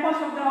are the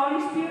temples of the Holy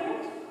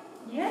Spirit?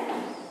 Yes.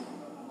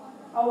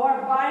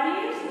 Our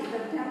bodies is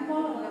the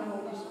temple of the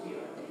Holy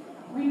Spirit.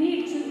 We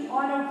need to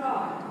honor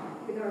God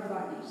with our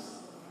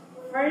bodies.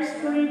 1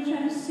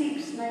 Corinthians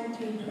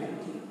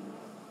 6:19-20.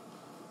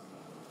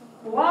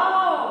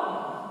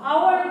 Wow!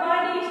 Our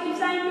body is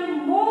designed to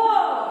move.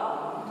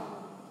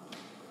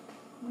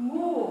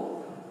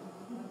 Move.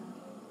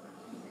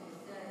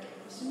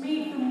 It's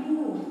made to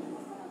move.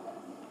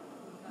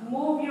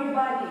 Move your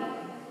body.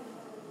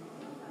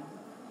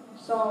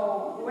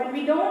 So, when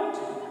we don't,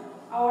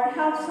 our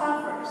health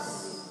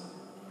suffers.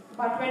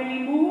 But when we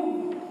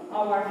move,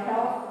 our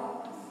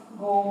health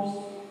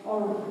goes,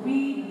 or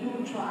we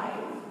do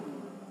thrive.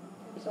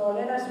 So,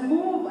 let us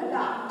move a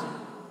lot.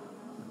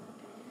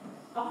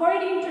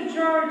 According to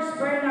George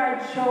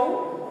Bernard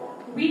Shaw,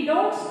 we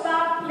don't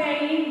stop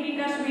playing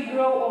because we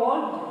grow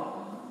old.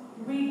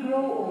 We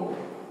grow old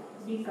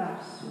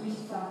because we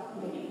stop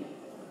playing.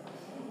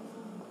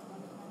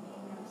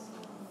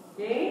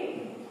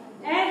 Okay?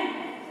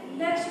 And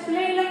let's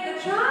play like a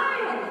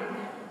child.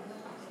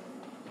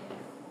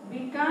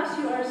 Because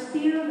you are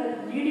still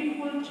that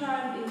beautiful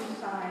child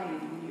inside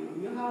you.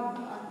 You have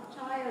a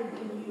child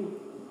in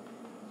you.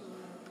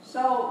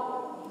 So,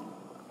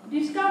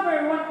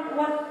 discover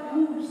what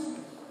moves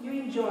you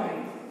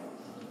enjoy.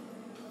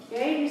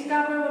 Okay?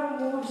 Discover what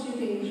moves you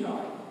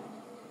enjoy.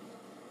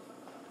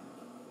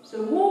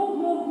 So move.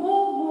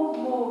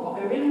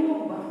 Okay, we'll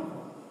move.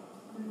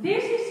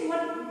 This is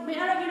what may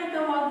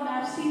ginatawag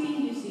na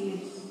sitting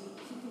disease.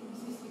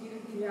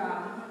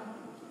 Yeah.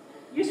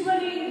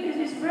 Usually,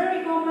 this is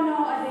very common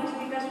nowadays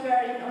because we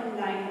are in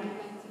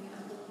online.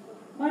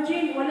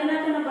 Imagine, wala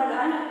na ito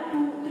nabalaan.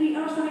 2-3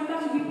 hours na kita,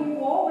 sige po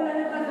ko, wala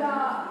na talaga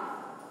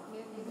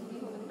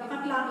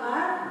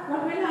nakatlakad.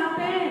 What will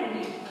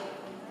happen?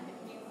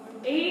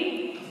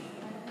 8.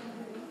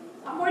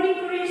 According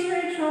to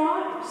research,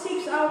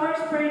 6 hours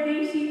per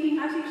day sitting,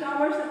 6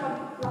 hours na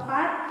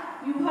paglakad,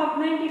 you have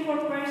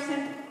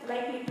 94%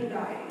 likely to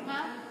die.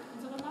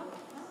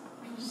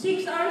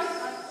 6 hours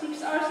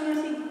na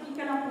sitting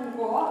ka ng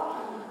puko,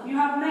 you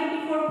have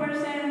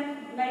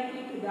 94%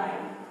 likely to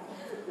die.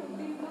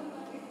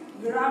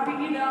 Grabe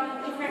din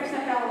ang effect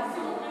sa health.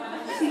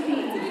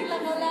 Sitting.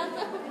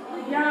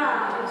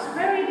 Yeah, it's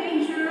very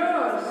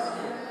dangerous.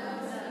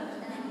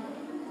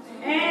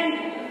 And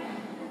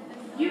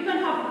you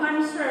can have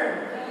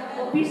cancer,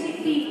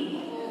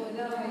 obesity,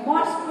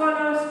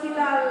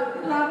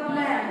 musculoskeletal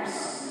problems,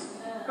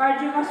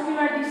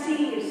 cardiovascular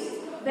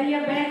disease,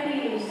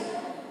 diabetes,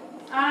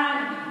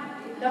 and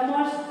the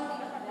most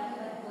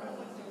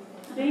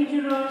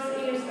dangerous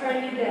is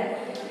early death.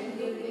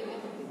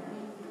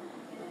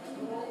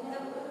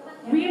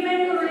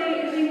 Women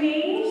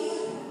remains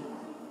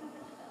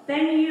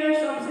 10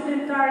 years of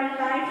sedentary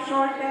life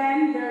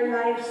shorten their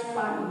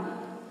lifespan.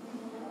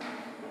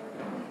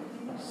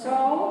 So,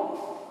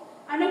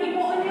 anong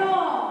ibuon nyo?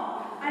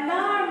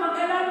 Alarm,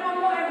 mag-alarm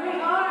mo every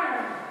hour.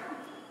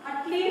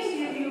 At least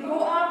you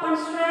go up and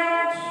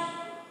stretch,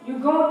 you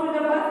go to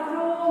the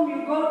bathroom, you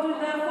go to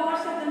the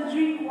faucet and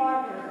drink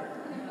water.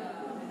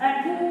 And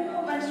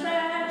move and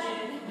stretch.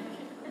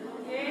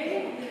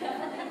 Okay?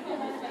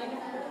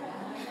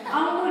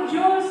 Ang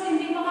Diyos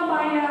hindi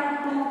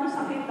makabayad kung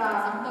masakit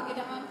ka.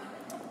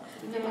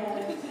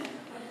 Yes.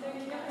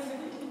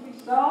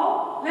 So,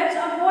 let's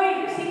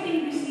avoid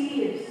sitting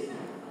disease.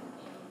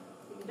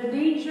 The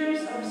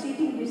dangers of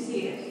sitting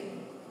disease.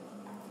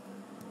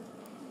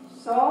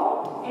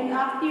 So,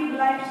 inactive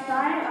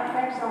lifestyle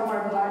affects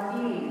our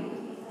body.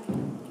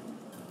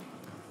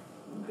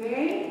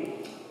 Okay?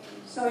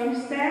 So,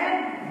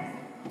 instead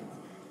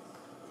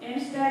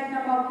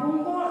na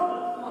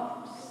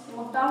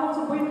magtawag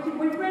sa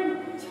boyfriend.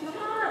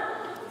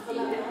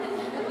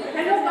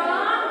 Hello, ba?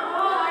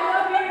 Oh, I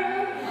love you.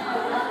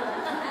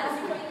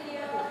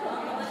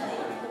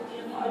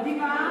 Oh, di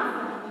ba?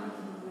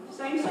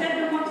 So instead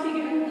na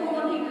magsige po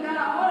magkita,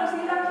 oh,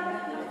 sila,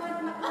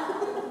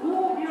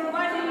 move your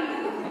body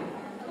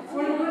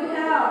for good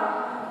health.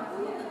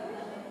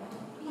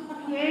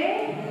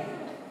 Okay?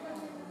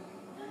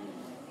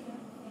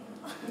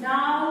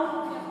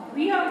 Now,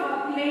 we have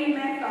a play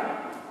method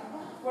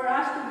for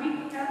us to be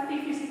healthy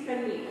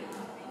physically.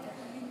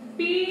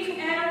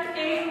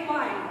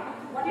 P-L-A-Y.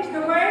 What is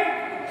the word?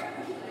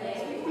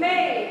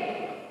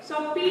 Play.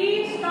 So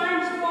P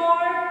stands for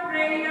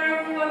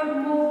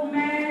prayerful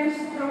movements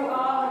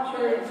throughout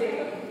your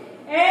day.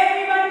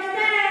 Everybody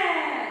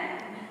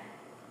stand!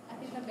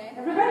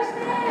 Everybody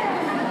stand!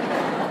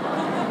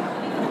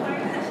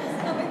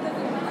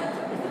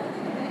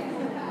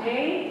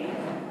 Okay?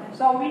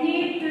 So we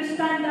need to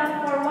stand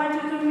up for 1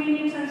 to 2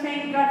 minutes and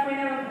thank God for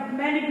the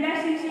many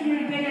blessings in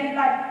your day and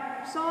life.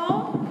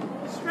 So,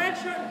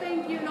 stretch your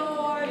thank you,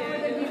 Lord, for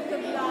the gift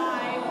of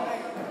life.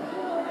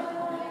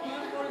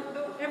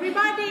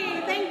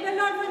 Everybody, thank the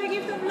Lord for the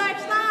gift of life.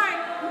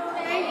 Start!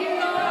 Thank you,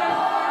 Lord,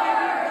 for the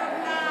gift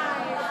of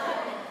life.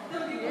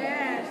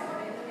 Yes.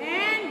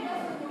 And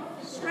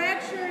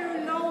stretch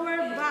your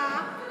lower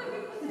back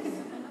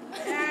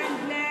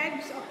and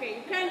legs.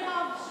 Okay, you can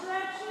have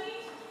stretching.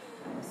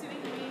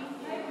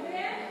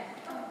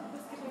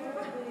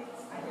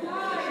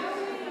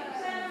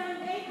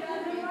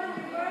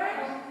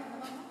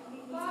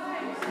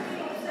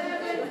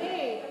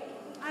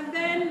 And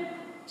then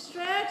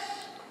stretch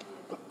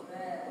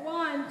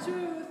 1,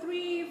 2,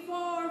 3,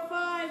 4,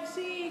 5,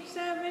 6,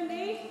 7,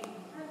 8.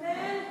 And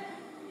then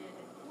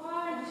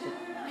 1, 2,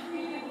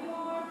 3,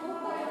 4,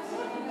 5,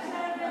 6,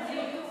 7,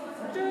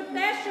 8. To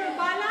test your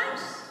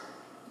balance.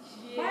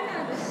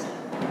 Balance.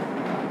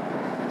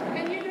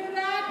 Can you do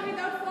that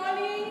without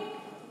falling?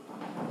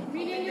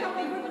 Meaning you have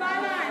a good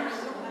balance.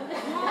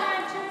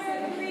 1,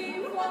 2,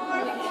 3, 4,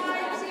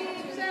 5,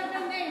 6,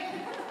 7, 8.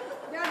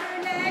 The other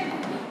leg.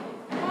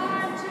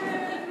 1, 2,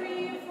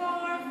 3, 4,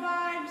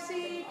 5,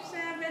 6,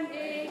 7,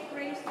 8.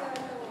 Praise the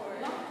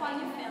Lord.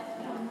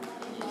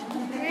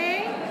 Okay?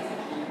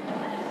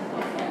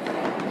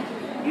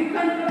 You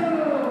can do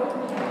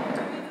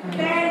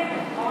 10.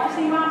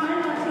 Si Ma'am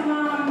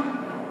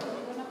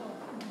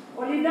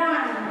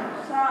Olidan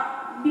sa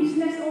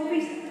business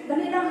office.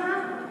 Dali lang ha.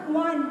 1,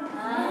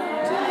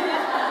 2.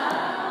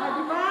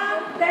 Diba?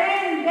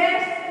 10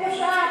 desk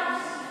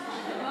push-ups.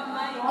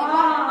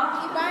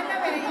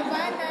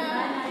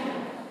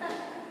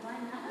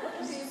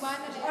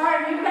 Or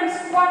you can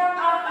squat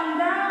up and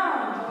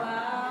down.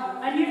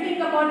 And you think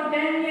about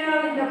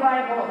Daniel in the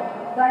Bible.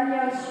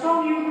 Daniel,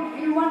 strong.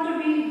 You want to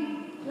be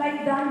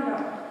like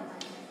Daniel.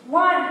 1,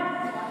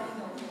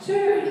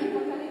 2.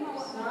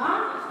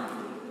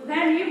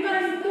 Then you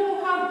can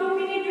have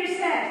 2-minute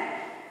reset.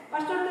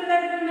 Pastor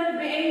Tulan will not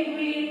be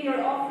angry in your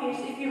office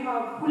if you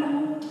have hula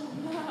hoop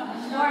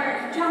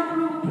or jump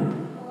rope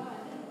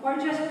or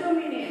just 2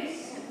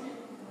 minutes.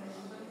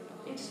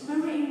 It's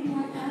very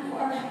important for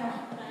our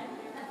health.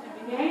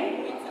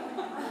 Okay?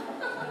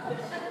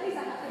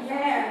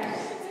 Yes.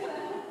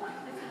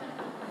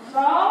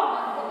 So,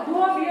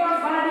 move your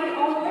body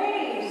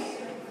always.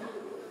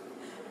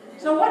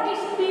 So what is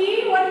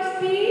P? What is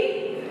P?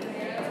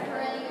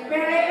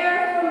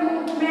 Prayerful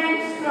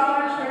movements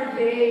throughout your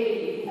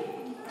day.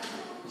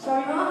 So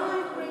you want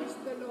to praise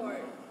the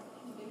Lord.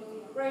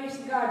 Praise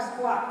God's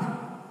what?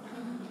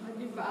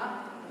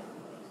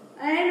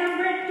 And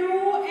number 2,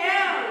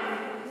 L.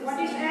 What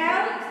is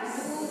L?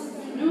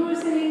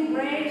 Loosening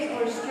breaks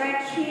or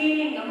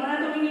stretching. Ang mga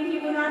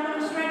tumingin mo na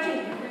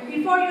stretching.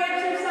 Before you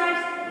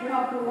exercise, you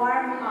have to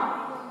warm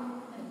up.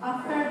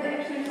 After the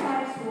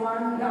exercise,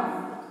 warm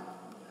down.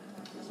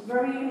 It's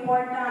very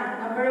important.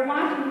 Number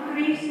 1,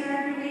 increase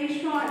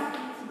circulation,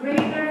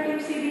 greater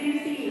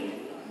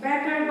flexibility,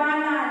 better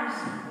balance,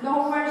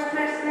 lower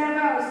stress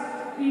levels,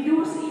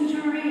 reduce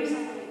injuries,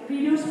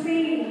 reduce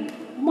pain,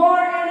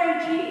 more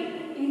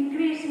energy,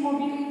 increase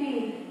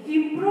mobility,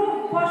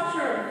 improve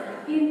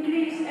posture,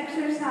 increase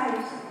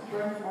exercise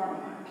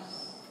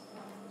performance.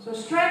 So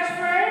stretch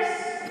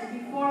first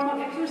before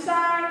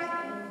mag-exercise.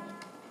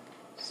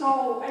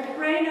 So I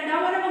pray na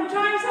daw na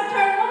mag-join sa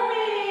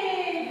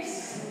Thermomix.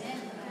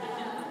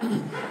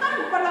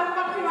 Ano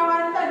palakpak si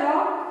Mamanta, no?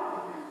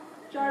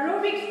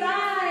 Thermomix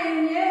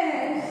time,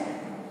 yes.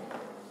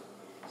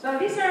 So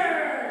these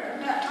are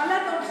a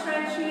lot of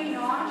stretching,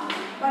 no?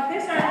 But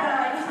these are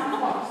the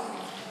examples.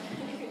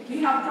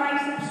 We have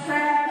tricep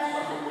stretch,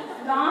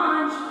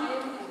 lunge.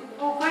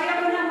 O kaya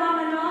mo na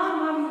mama, no?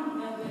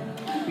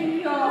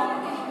 Pilyo.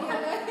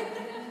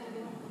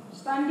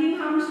 Standing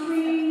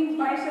hamstring,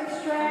 bicep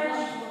stretch,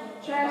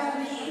 chest,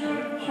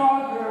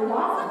 shoulder.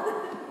 Wow!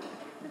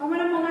 Kama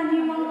ng mga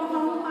niwang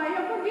mo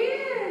kaya pa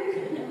din.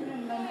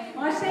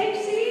 Mga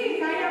sexy,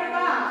 kaya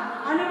pa.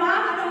 Ano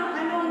ma'am?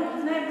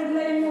 Anong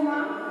nagudlayin mo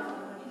ma'am?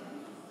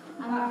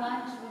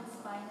 Lunge with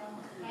spinal.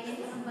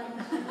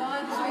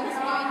 Lunge with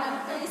spinal.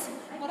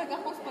 Murag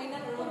akong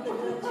spinal road.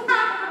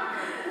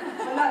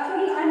 Wala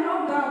ito,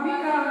 grabe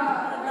ka.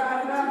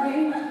 Grabe.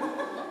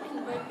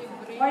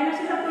 Kaya na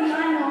sila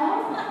tulan,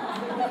 no?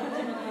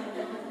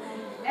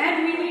 And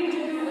we need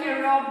to do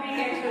aerobic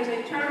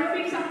exercise.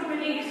 Aerobics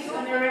actually is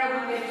an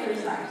aerobic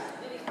exercise.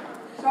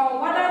 So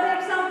what are the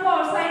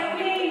examples?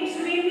 Cycling,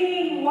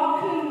 swimming,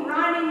 walking,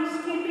 running,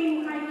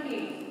 skipping,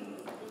 hiking.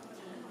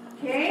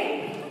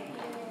 Okay?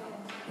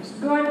 It's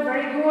good,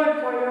 very good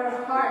for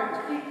your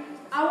heart.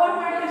 Our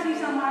heart is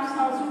a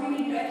muscle, so we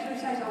need to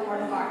exercise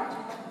our heart.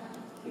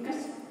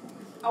 Because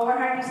our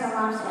heart is a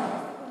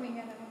muscle.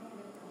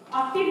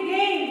 Active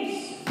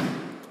games.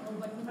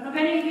 Ano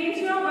ganyan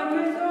games nyo?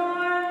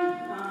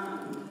 Badminton.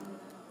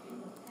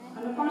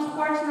 Ano pang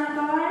sports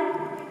natin?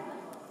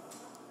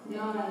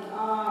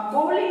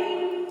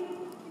 Bowling.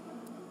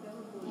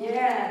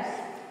 Yes.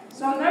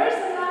 So there is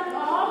a lot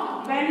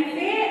of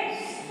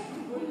benefits.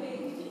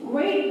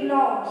 Weight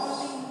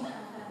loss.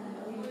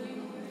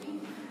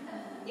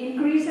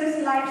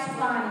 Increases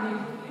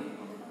lifespan.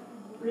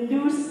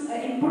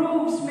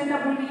 Improves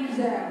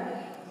metabolism.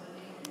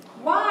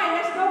 Why?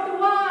 Let's go to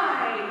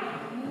why.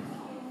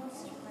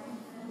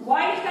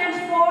 Y stands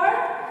for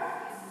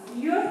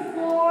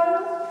youthful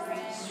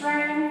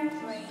strength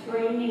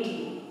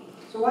training.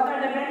 So what are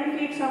the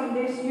benefits of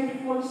this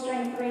youthful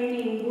strength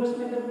training? Boosts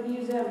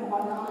metabolism,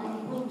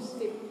 improves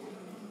sleep,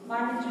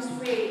 manages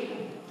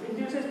weight,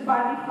 reduces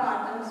body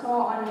fat, and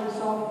so on and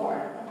so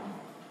forth.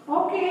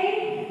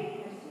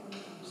 Okay.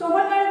 So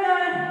what are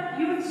the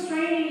youth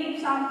training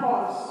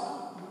examples?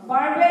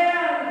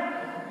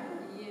 Barbell.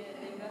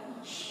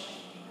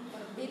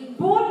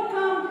 Boot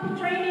camp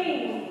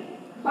training,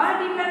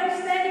 body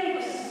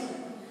calisthenics,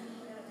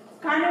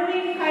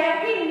 canoeing,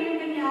 kayaking, yung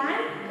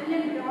ganyan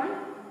yun.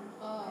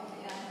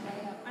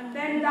 And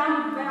then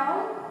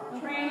dumbbell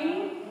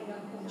training,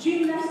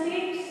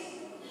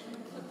 gymnastics.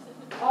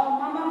 Oh,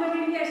 Mama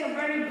Maria is a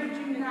very good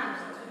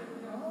gymnast.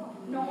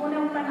 Noong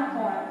unang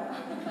panahon.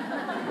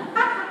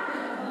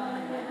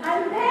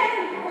 And then,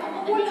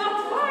 pull up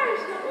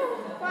bars.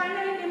 Paano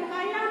hindi mo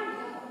kaya?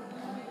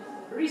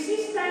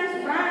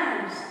 Resistance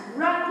bands,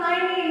 rock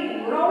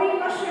climbing, rowing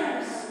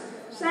machines,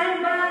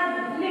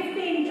 sandbag,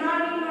 lifting,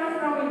 jogging, or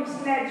throwing,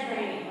 sled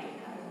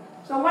training.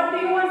 So what do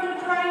you want to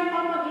try,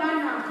 Mama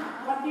Glana?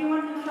 What do you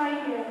want to try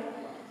here?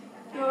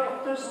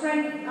 To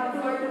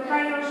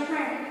try your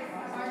strength?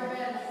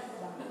 Barbell.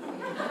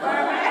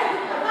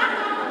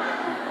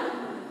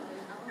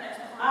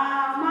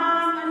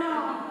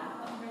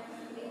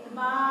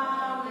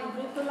 Ma'am,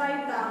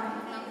 Butulaita.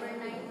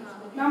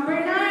 Number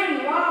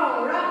 9,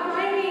 wow, rock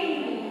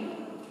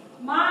climbing.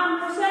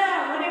 Ma'am,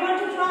 Roselle, what do you want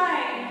to try?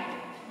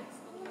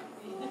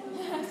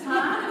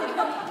 Huh?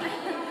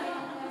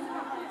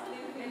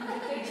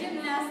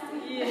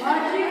 Gymnastics. Oh,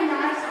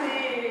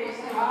 gymnastics.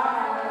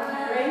 Wow,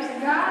 praise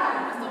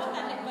God.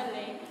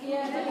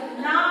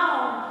 Now,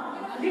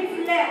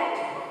 reflect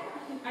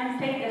and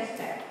take a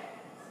step.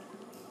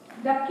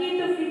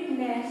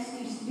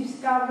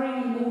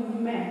 discovering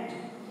movement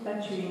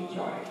that you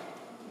enjoy.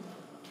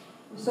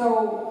 So,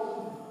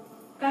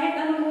 kahit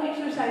anong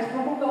exercise,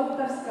 kung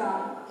magkaugtas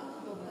ka,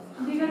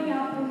 hindi ka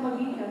kaya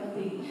maging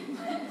healthy.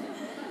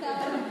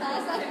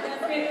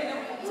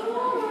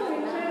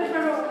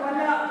 Pero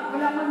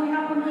wala kang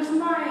hapon na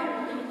smile.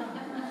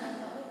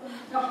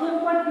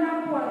 Kapupad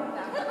na po.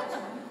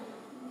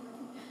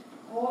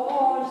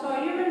 Oo, so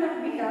you will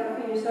not be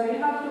healthy. So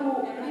you have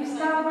to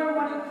discover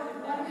what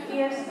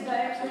is the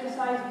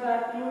exercise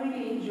that you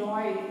really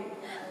enjoy.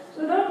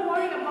 So don't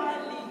worry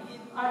about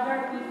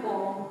other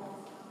people.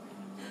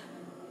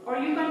 Or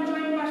you can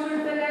join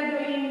Pastor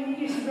Toledo in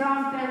his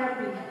ground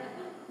therapy.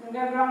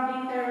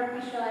 Nag-grounding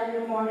therapy siya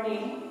every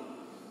morning.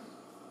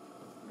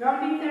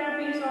 Grounding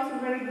therapy is also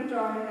very good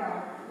to our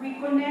health. We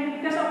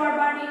connect, because our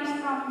body is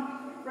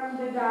from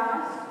the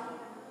dust,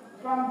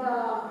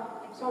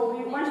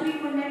 once we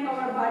connect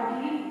our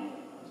body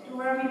to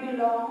where we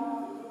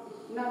belong,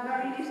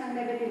 nag-release ang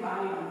negative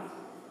ions.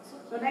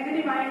 So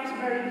negative ion is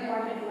very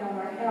important in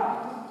our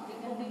health.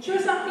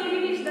 Choose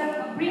activities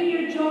that bring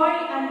you joy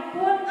and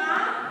put a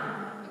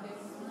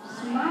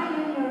smile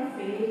on your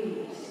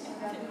face.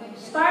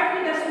 Start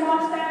with a small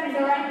step in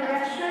the right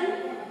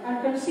direction and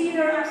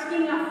consider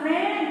asking a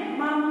friend,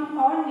 Mom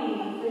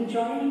Connie, to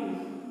join you.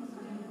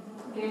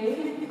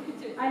 Okay?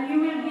 And you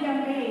will be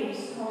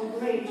amazed how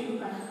great you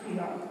can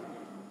feel.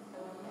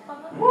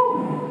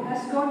 Whew.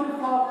 Let's go to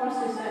focus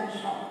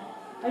essential.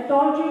 I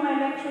told you my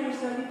lecture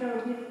is a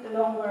little bit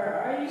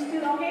longer. Are you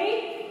still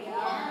okay?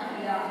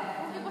 Yeah.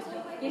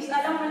 Is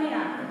alam mo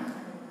niya.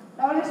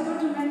 Now let's go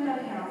to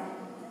mental health.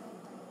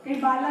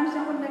 Okay, balance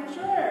ako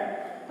lecture.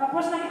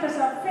 Tapos na kita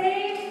sa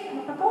faith,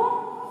 ano pa to?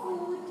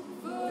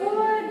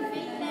 Food,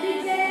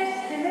 fitness,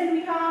 and then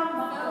we have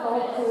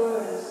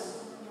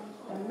focus.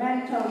 The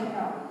mental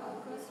health.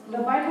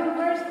 The Bible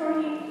verse for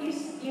him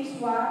is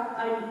what?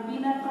 I be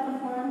not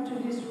conformed to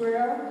this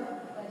world,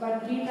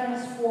 but be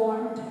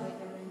transformed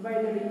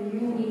by the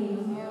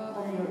renewing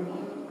of your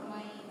mind.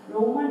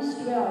 Romans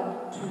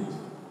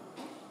 12:2.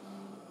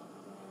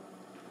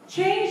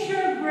 Change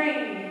your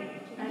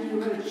brain, and you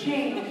will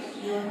change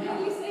your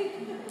health.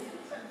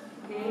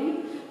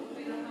 Okay?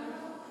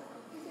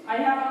 I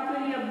have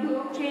actually a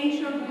book,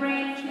 Change Your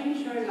Brain,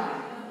 Change Your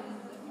Life.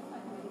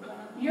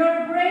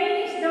 Your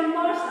brain is the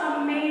most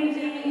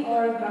amazing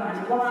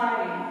organ.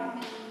 Why?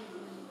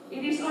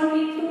 It is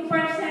only 2%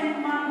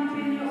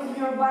 of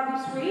your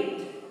body's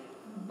weight,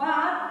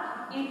 but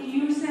it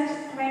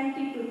uses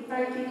 20 to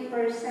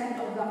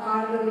 30% of the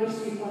calories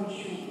you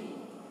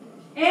consume.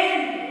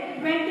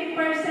 And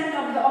 20%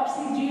 of the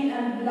oxygen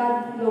and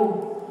blood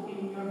flow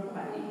in your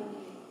body.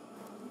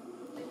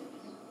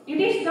 It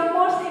is the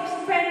most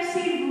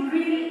expensive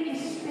real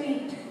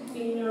estate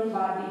in your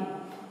body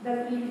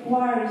that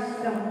requires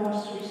the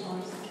most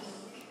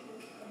resources.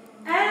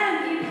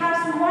 And it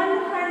has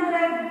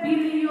 100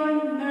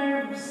 billion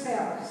nerve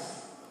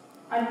cells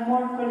and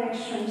more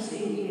connections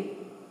in it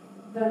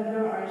than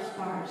there are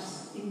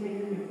stars in the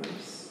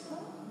universe.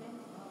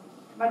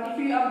 But if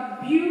you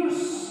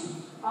abuse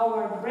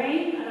our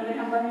brain, ano rin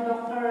ang ba ni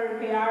Dr.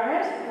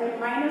 Piares?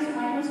 Minus.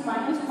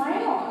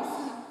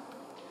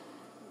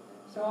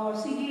 So,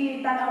 sige,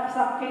 tanaw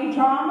sa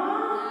K-drama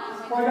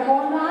for the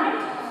whole night.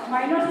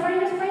 Minus.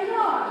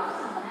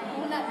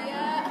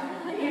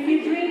 If you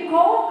drink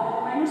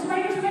Coke, minus.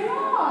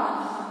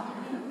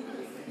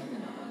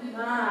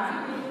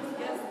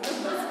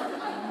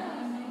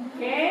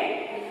 Okay?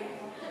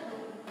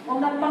 Kung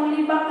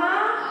nagpangliba ka,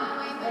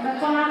 o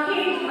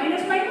nagpangakit,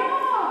 minus.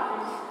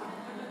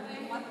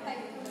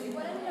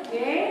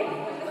 Okay?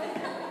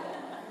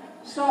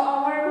 So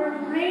our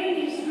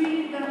brain is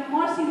really the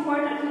most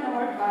important in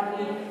our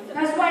body.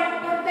 That's why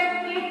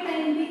protect it na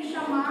hindi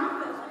siya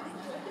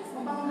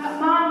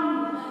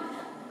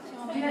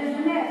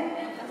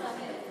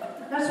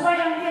That's why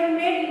ang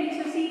helmet hindi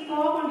sa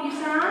siko, kundi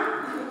sa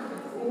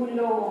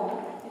ulo.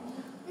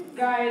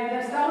 Guys,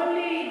 this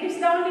is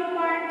the only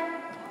part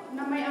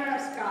na may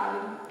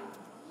skull.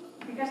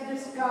 Because the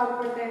skull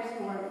protects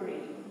our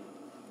brain.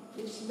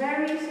 It's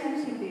very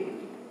sensitive.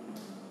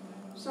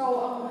 So,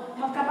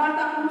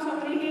 magkabata kung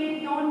sa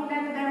ulihin, don't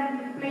let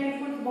them play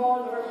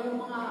football or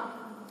yung mga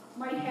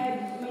may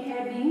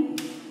heading.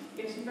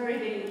 It's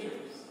very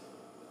dangerous.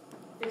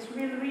 It's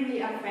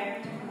really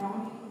affect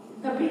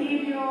the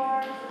behavior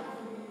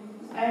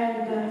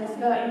and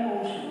the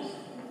emotions.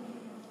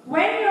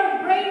 When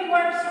your brain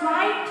works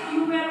right,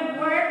 you will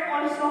work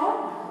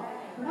also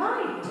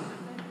right.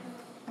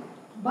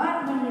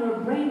 But when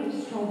your brain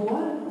is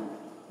troubled,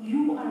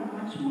 you are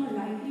much more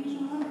likely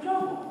to have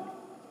trouble.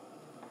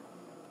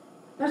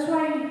 That's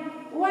why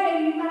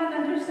you cannot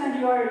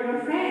understand your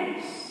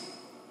friends.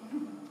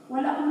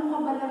 Wala kang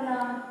kabala na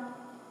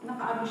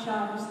nakaabi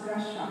siya,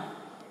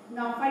 disgrasya.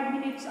 Now, 5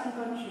 minutes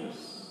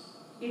unconscious.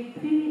 It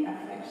really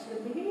affects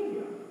the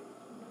behavior.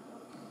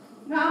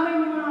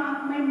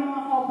 May mga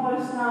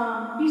couples na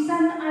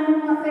bisan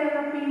anong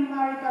therapy,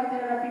 marital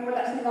therapy,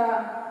 wala sila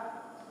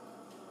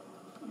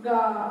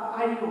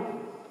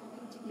ayaw.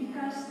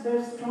 Because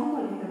there's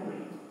trouble in the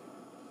brain.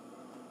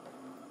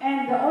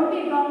 And the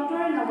only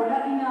doctor na wala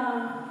na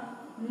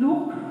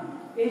look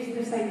is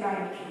the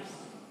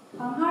psychiatrist.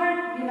 Ang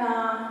heart,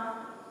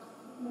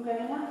 ano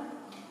gano'n na?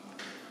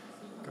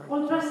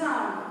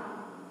 Ultrasound.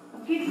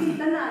 Ang kidney,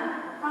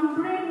 tanan. Ang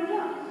brain,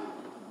 wala.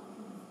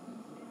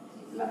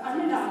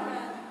 Ano lang?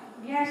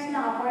 Yes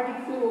na,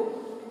 according to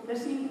the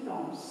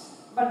symptoms.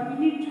 But we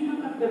need to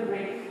look at the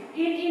brain.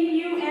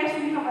 In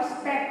US, we have a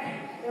spec.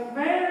 They're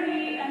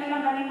very, ano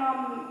lang galing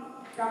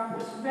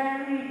campus,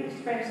 very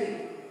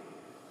expensive.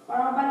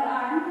 Para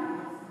balaan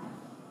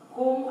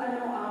kung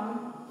ano ang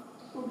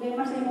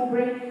problema sa imong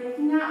brain.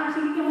 Nga,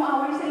 sige ka mo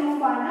away sa imong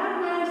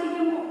bana, nga,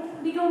 sige mo,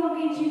 hindi ka mo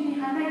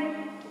mag-insindihan.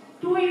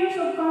 2 years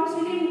of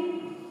counseling,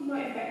 no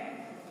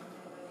effect.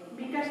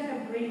 Because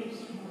the brain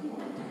is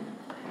important.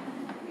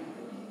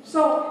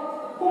 So,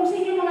 kung sa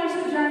inyo mga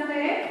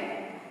estudyante,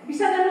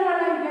 bisan ano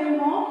malagay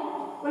mo,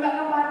 wala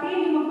ka pati,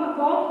 hindi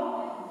magbago,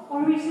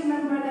 always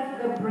remember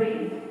that the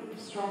brain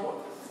is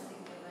troubled.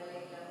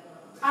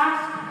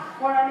 Ask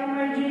for an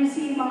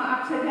emergency, mga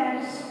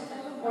accidents,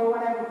 or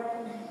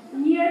whatever.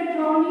 Near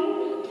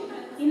drowning,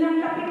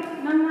 inang lapit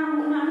na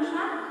ano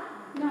siya,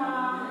 na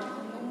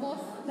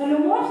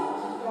lumos.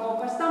 So,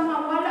 basta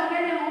mawala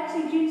ganyan ang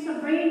oxygen sa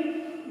brain,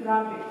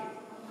 grabe.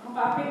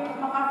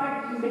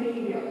 Maka-affect yung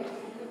behavior.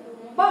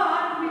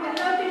 But with a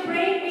healthy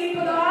brain,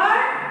 people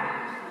are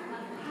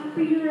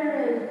happier,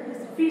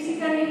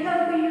 physically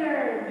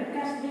healthier,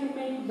 because they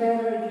make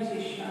better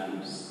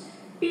decisions.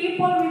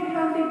 People with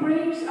healthy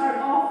brains are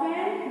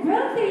often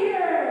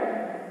wealthier.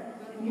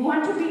 You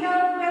want to be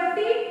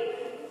wealthy?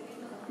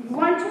 You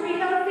want to be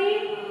healthy?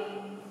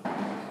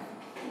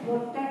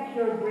 Protect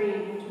your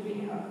brain to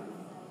be healthy.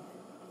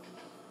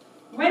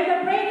 When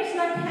the brain is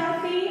not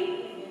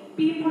healthy,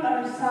 people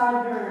are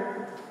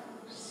sadder,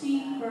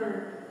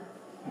 sicker,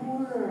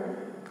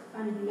 poorer,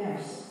 and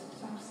less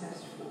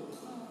successful.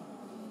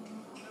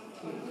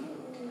 Okay.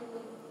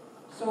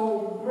 So,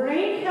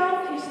 brain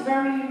health is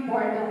very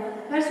important.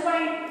 That's why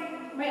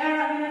may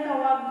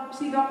tinatawag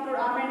si Dr.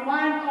 Amen,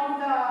 one of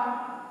the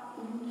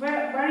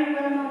very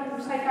well-known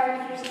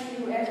psychiatrists in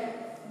the US,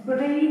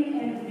 brain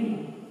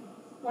envy.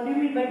 What do you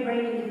mean by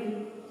brain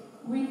envy?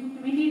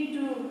 We need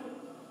to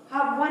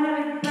have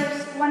 100% to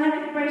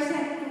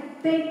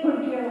take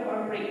good care of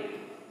our brain.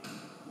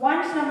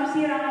 Once na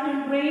masira ang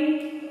ating brain,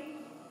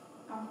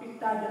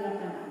 apektado lang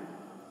naman.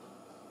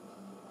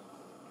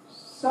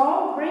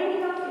 So,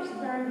 brain health is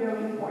very,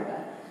 very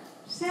important.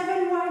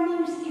 7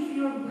 warnings if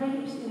your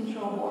brain is in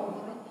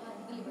trouble.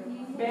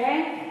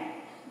 Ben,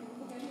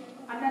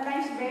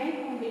 analyze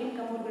Ben, kung Ben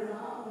ka mo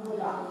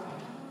wala.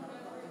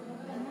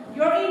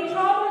 You're in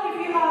trouble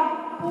if you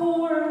have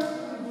poor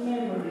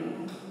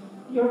memory.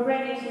 Your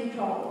brain is in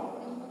trouble.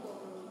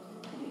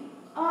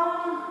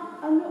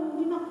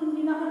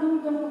 Hindi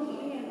nakadunggan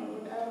mag-iin or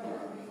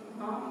whatever.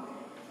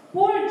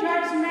 Poor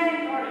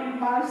judgment or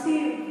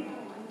impulsive.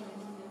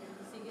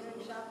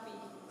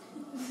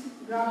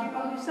 Grabe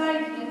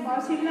pag-decide,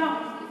 impulsive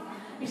lang.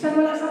 Isa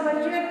wala sa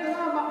budget,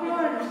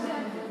 backyard.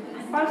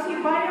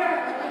 Impulsive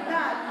buyer, like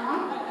that.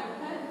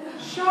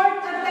 Short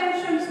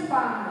attention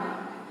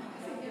span.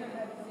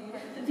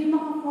 Hindi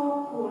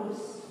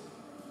makafocus.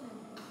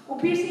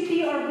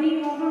 Obesity or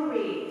being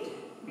overweight.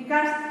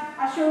 Because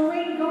as your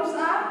weight goes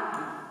up,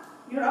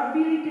 your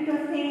ability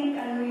to think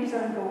and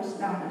reason goes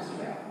down as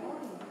well.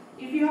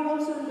 If you have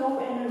also low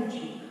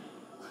energy,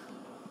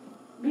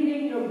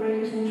 meaning your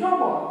brain is in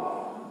trouble.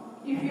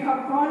 If you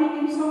have chronic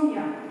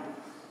insomnia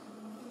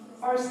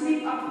or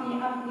sleep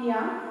apnea,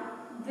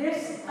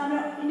 this,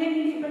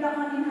 hindi pala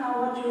ka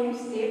ginhawa during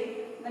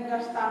sleep,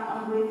 nag-stop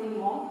ang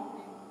breathing mo,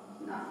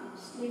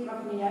 sleep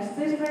apnea.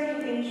 This is very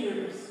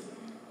dangerous.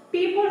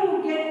 People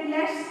who get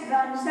less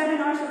than 7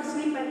 hours of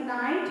sleep at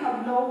night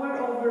have lower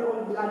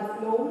overall blood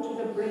flow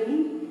to the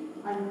brain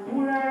and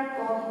poorer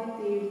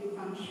cognitive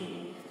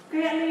functioning.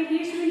 Kaya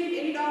ladies, we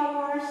need 8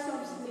 hours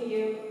of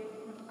sleep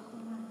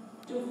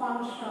to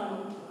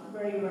function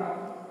very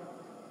well.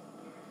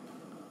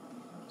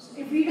 So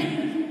if we,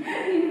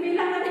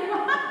 bilang na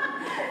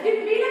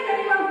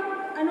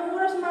anong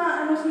oras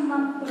si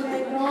Ma'am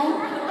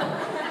Toledo?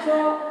 So,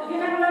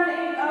 ginagawa na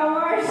 8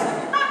 hours.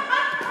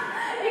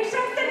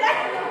 Accepted na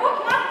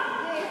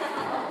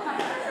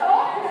So,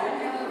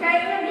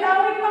 kahit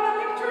naglawig mga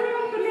picture ni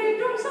Ma'am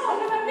Toledo, so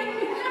ano namin?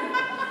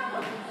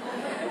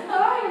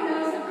 Ay,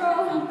 nasko.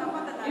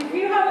 If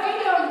you have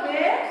any of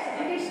this,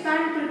 it is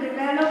time to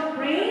develop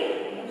brain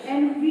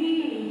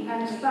envy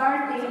and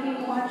start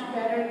taking much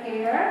better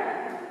care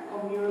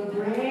of your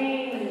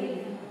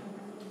brain.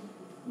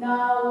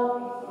 Now,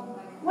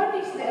 what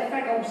is the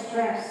effect of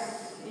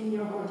stress in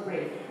your whole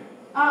brain?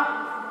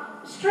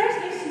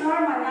 Stress is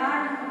normal,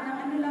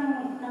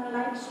 ng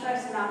light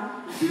stress lang.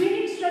 You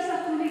need stress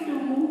actually to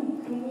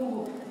move,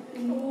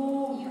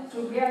 to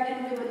get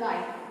into the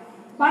light.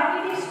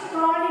 But it is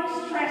chronic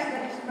stress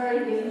that is very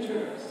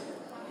dangerous.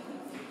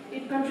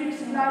 It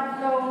constricts blood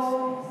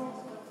flow,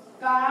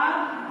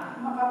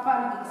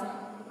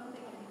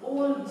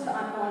 makapag-old sa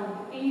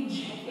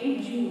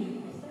aging.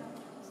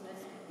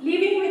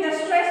 Living with the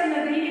stress and the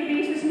a daily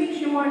basis makes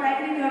you more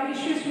likely to have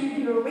issues with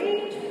your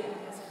weight,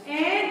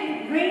 and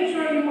it drains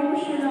your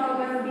emotional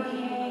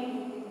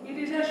well-being. It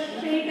is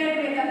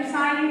associated with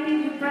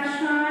anxiety,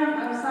 depression,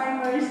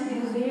 Alzheimer's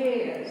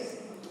disease.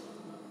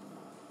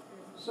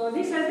 So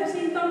these are the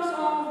symptoms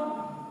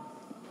of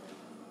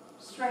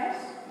stress.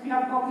 We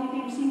have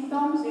cognitive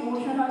symptoms,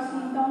 emotional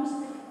symptoms,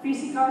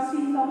 physical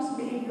symptoms,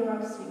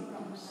 behavioral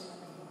symptoms.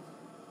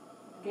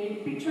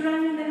 Okay,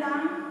 picturean nyo na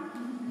lang.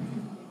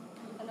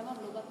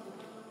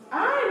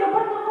 Ay,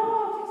 laban ako!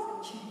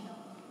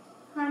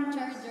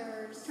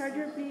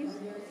 Charger, please.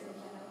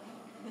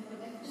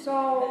 So,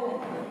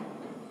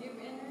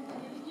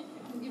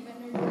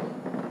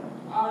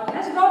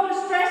 let's go to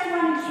stress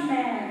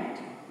management.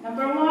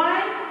 Number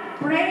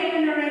 1, pray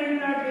on a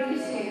regular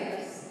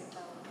basis.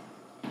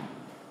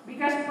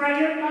 Because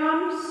prayer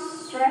calms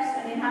stress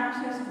and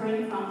enhances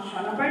brain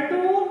function. Number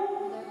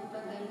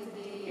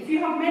 2, if you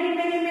have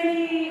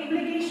many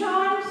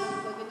obligations,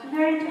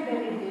 learn to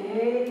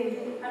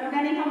delegate. Ano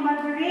galing ang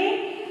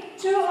Marjorie?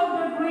 2 of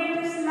the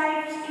greatest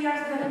life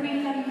skills that we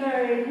can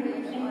learn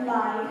in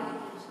life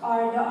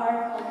are the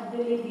art of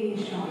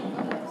delegation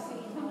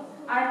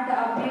and the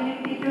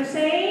ability to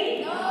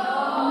say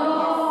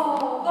no.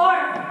 Or,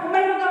 kung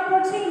may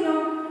mag-approach sa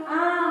inyo,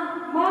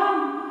 Mom,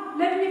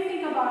 let me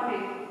think about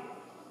it.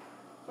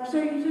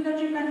 So that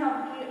you can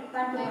have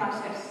time to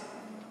process.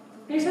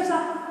 Kaysa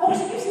sa,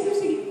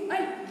 sige.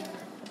 Ay!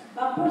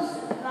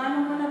 Tapos, naano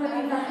mo na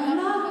gawin na,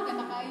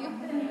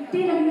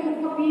 hindi na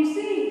mo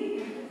busy.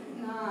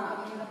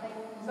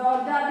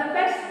 So the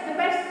best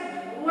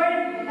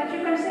word that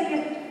you can say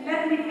is,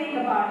 let me think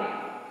about it.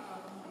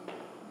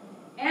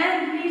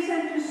 And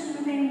listen to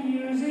soothing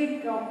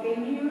music. Okay,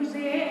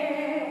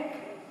 music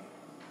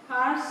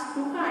has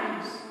 2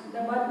 kinds.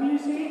 The bad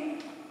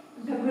music,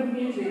 the good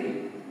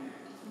music.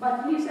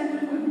 But listen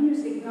to good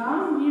music.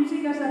 Now,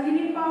 music has a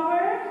healing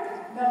power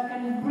that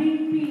can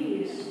bring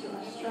peace to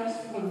a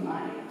stressful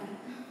mind.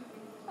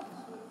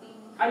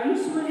 I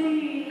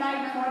usually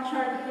like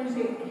Mozart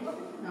music.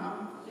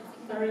 No?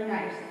 Very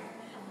nice.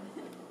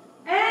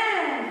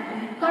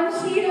 And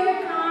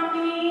consider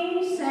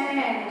calming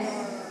scents.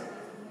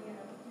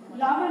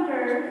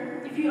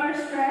 Lavender, if you are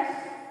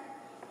stressed,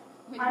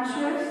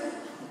 anxious,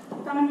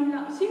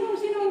 sino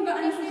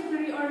anxious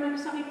or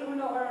nagsakit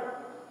ulo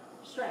or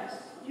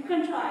stress? You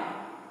can try.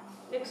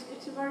 It's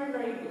very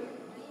good.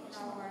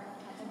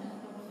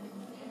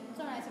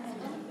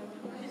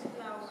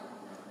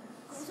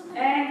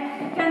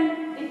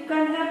 And it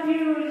can help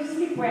you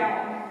sleep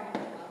well.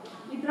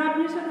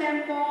 I-drop nyo sa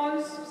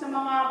temples, sa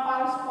mga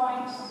pulse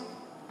points.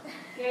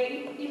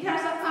 Okay? It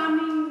has a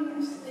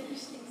calming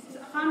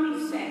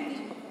scent.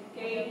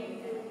 Okay?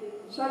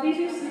 So this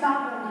is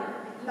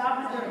lavender.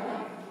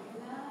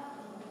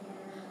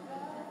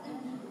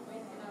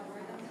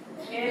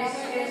 It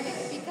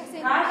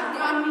has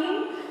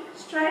calming,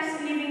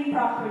 stress-relieving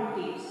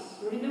properties.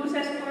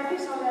 Reduces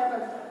cortisol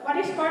level. What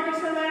is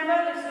cortisol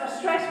level? It's a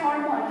stress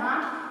hormone,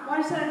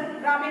 Once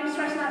grabe yung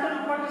stress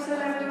natin, ang cortisol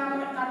level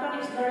natin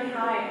is very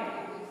high.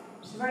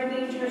 It's very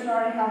dangerous to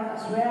our health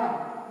as well.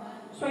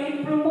 So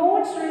it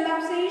promotes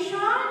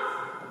relaxation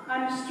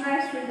and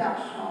stress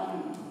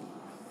reduction.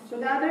 So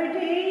the other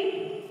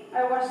day,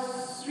 I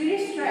was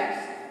really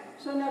stressed.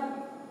 So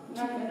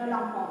ano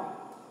lang ko.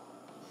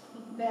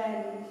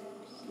 Then,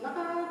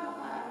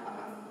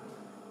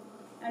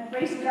 and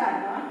praise God,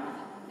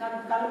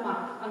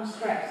 nagkalma ang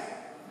stress.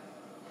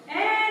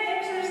 And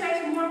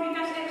exercise more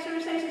because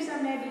exercise is a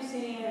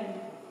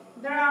medicine.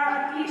 There are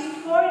at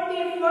least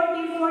 40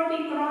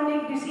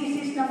 chronic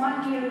diseases na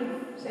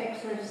ma-kill sa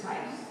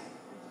exercise.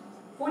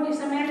 Food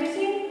is a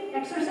medicine,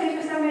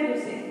 exercise is a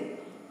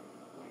medicine.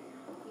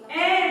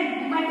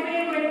 And my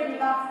favorite,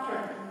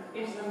 laughter,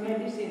 is a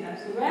medicine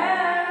as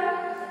well.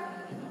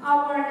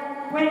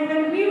 When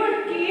we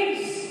were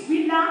kids,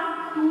 we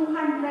laughed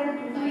 200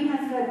 to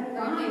 300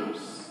 times.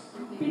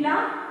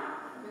 Pila?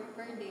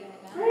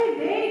 Per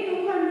day,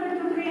 200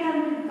 to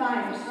 300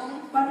 times.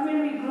 But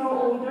when we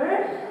grow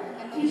older,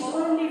 it's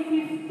only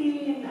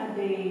 15 a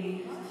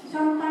day.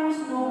 Sometimes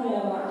no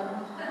more.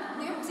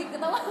 15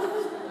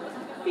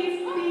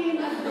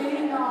 a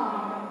day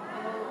long.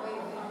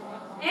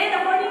 And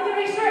according to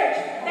research,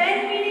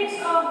 10 minutes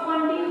of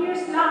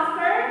continuous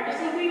laughter is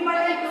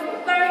equivalent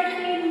to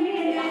 13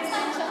 minutes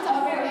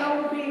of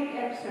aerobic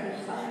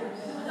exercise.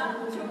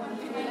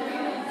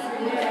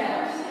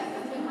 Yes.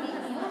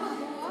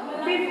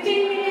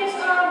 15 minutes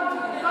of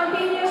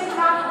continuous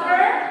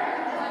laughter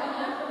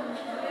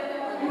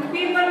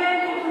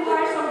equivalent to 2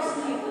 hours of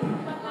sleep.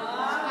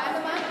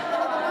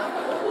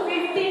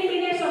 15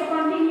 minutes of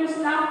continuous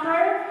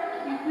laughter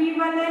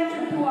equivalent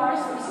to 2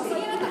 hours of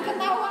sleep.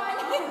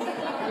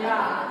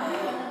 Yeah.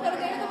 10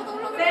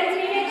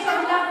 minutes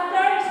of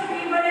laughter is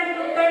equivalent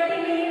to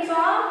 30 minutes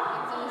of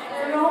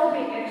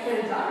aerobic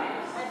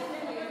exercise.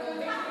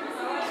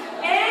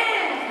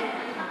 And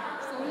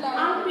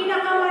ang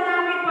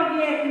pinakamanamit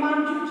pag-iit,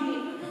 Ma'am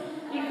Juji,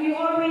 if you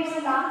always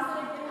laugh,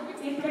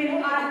 it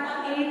will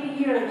add 8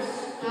 years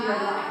to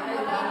your life.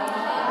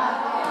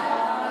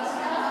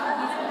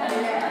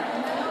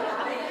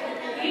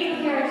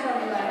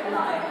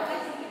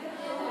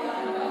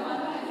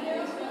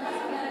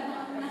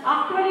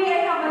 Actually,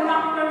 I have a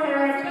laughter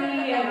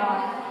therapy, and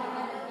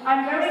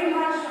I'm very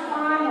much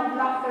fan of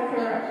laughter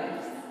therapy.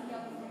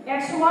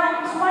 It's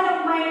one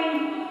of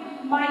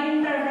my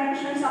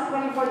interventions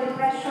actually for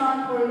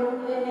depression, for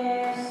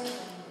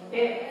loneliness,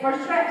 for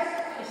stress.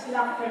 It's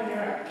laughter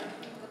therapy.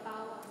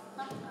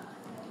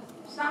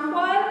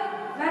 Sample,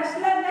 let's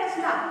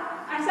laugh.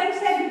 As I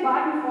said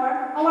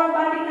before, our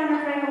body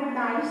cannot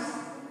recognize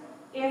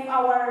if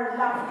our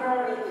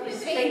laughter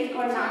is fake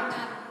or not.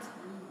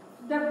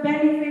 The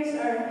benefits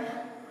are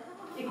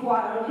equal,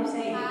 what you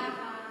say.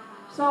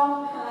 So,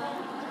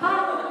 ha,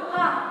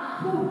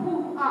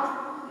 hu, ha.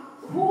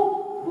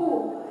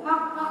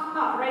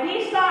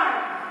 Ready? Start.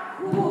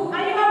 Hu.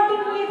 And you have to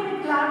do it with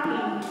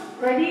clapping.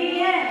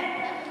 Ready? Yeah.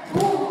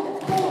 Hu,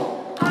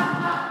 ha.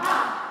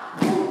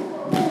 Hu,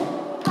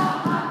 ha.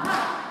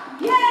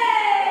 Yay!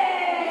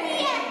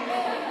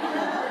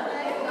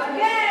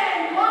 Again,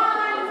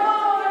 one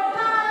more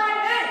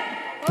time. And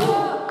hu,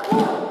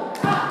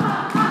 ha.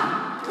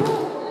 Hu,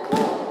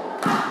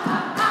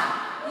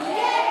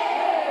 yay!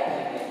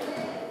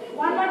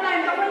 One more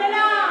time. Come on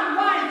along.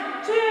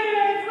 1, 2,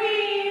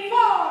 3, 4.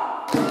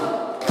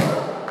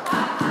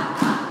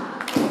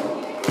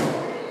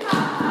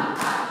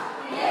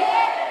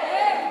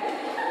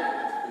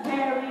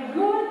 Very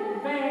good,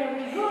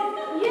 very good.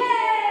 Yay!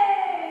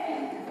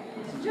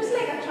 Just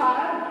like a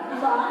child,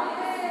 diba?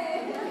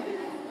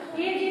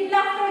 In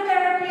laughter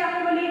therapy,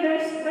 actually,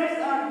 there's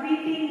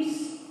greetings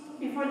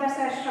before the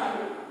session.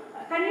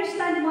 Can you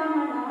stand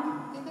mama now?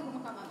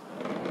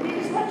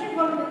 This is what you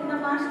call the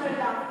master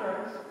laughter.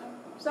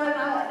 So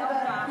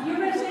you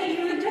will say,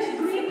 you will just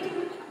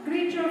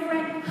greet your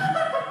friend.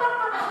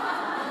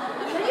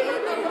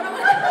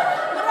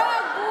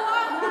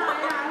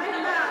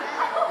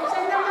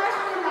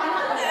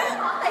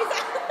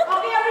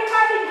 Okay,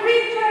 everybody,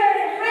 greet your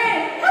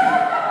friend.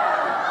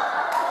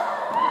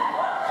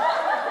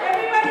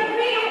 Everybody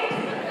greet.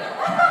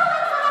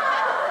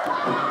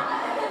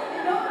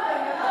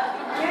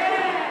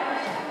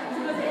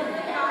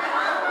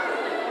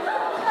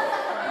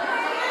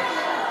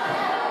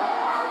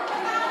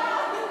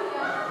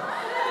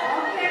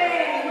 Okay.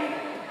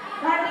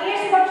 That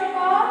is what you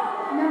call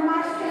the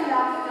master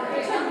laughter.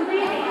 It's a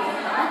greeting.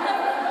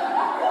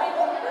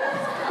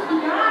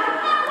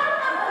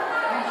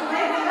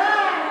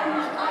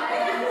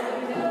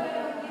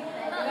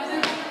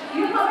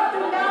 You have to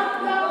laugh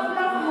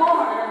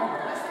more.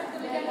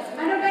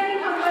 Ano galing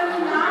ang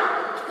galing na?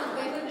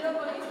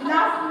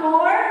 Laugh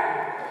more,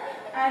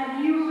 and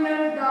you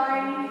will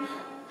die.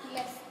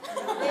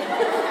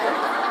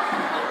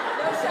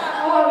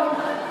 Old.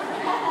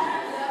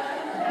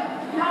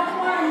 Laugh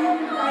more, and you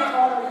will die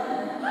old.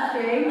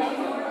 Okay?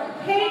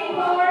 Hate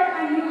more,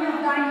 and you will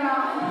die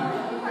young.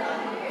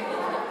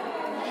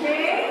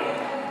 Okay?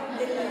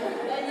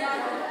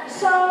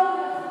 So,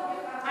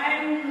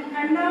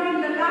 I'm now in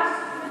the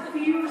last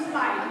few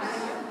slides.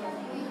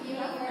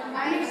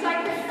 I'm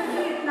excited to do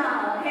it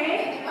now,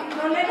 okay?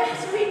 So let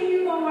us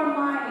renew our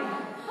mind.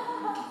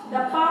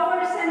 The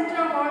power center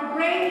of our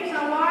brain is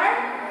our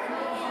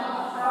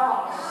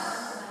thoughts.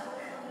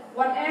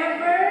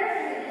 Whatever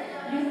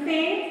you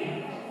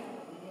think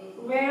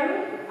will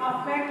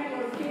affect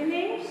your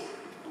feelings,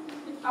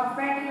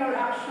 affect your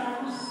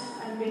actions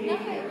and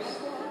behaviors.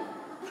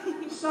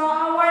 So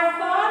our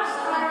thoughts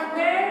are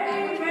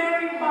very,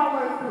 very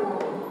powerful.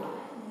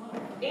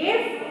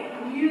 If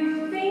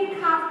you think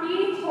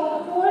happy,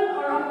 hopeful,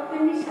 or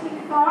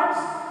optimistic thoughts,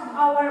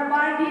 our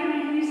body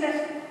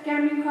releases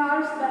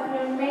chemicals that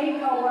will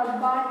make our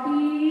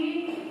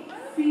body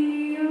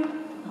feel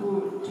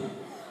good.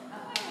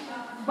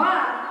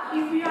 But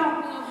if you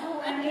have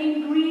an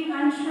angry,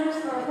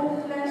 anxious, or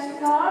hopeless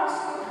thoughts,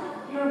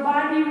 your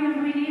body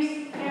will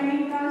release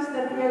chemicals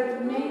that will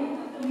make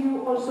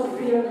you also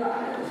feel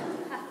bad.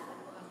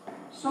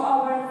 So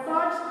our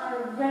thoughts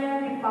are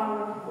very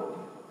powerful.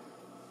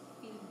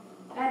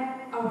 And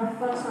our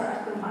thoughts are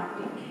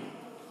automatic.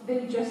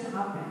 They just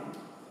happen.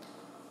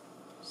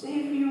 So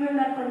if you will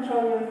not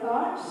control your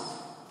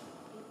thoughts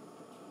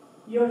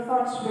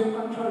will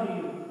control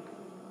you.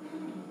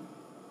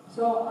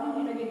 So, ay,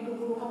 naging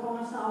tuguro ka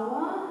pang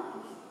asawa?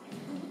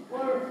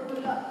 Or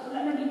wala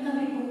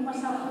naging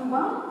masawa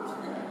ba?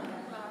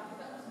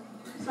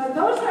 So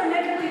those are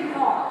negative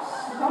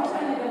thoughts.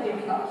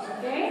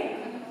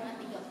 Okay?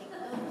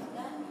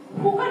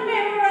 Who can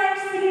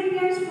memorize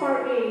Philippians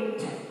 4:8?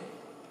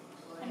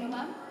 Ano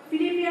ma'am?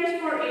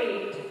 Philippians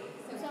 4:8.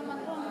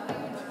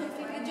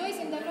 Rejoice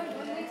in the Lord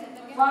always.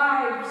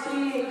 5,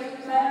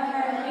 6,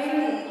 7,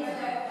 8.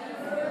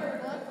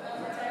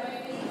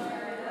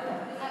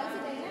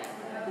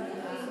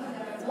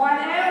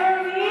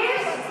 Whatever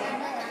is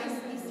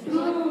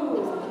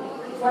true.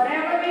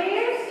 Whatever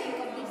is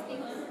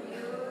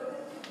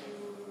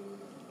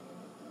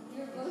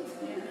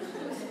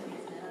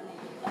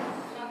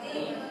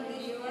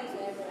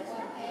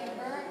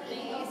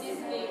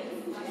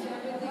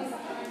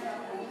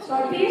so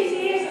this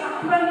is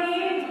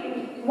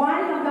actually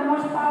one of the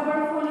most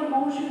powerful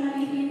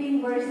emotionally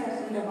healing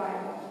verses in the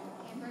Bible.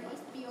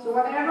 So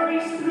whatever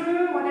is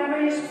true, whatever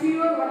is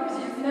pure, what is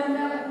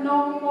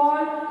no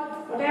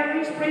fault,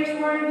 whatever is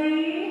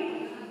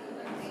praiseworthy,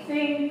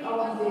 think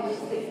of these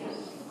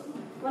things.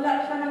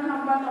 Wala siya ng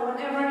hambal na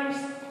whatever is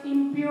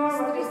impure,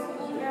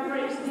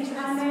 whatever is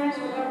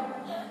dishonest,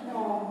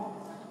 no.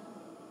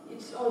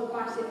 It's all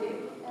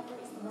positive.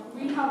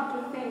 We have to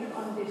think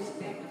on these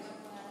things.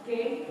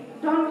 Okay?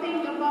 Don't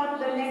think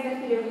about the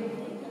negative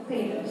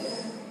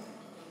things.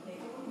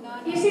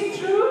 Is it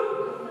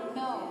true?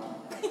 No.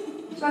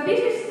 So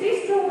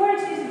these two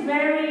words is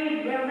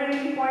very, very,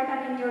 very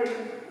important in your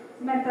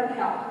mental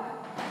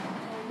health.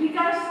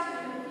 Because,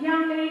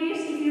 young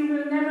ladies, if you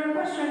will never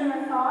question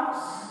your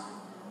thoughts,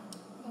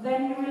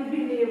 then you will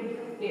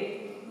believe it,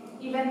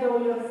 even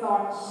though your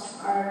thoughts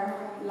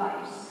are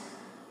lies.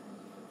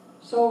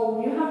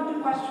 So you have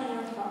to question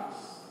your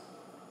thoughts.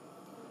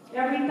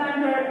 Every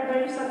time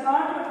there is a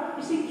thought,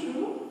 is it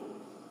true?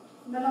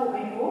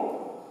 Nalaway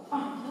ko?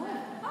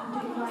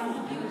 Hindi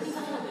man.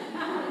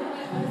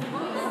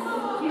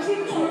 Is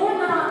it true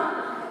na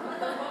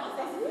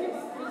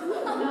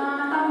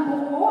tambo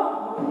ko?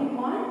 Hindi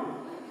man.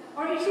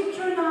 Or is it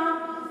true na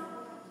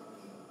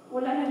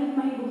wala na din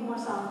mahigong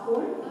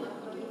masangkol?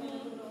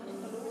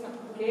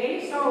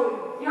 Okay, so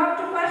you have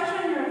to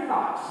question your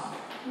thoughts.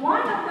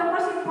 One of the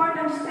most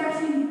important steps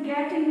in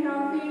getting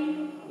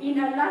healthy in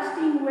a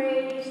lasting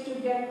way is to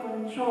get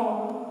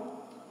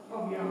control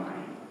of your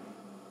mind.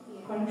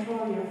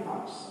 Control your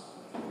thoughts.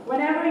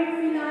 Whenever you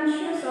feel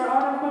anxious or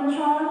out of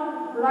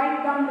control,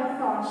 write down the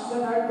thoughts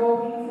that are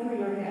going through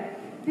your head.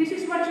 This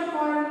is what you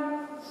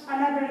call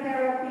another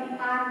therapy,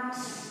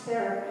 ANTS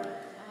therapy.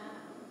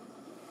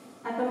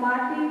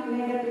 Automatic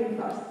negative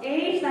thoughts.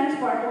 A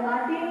stands for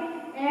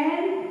automatic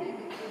and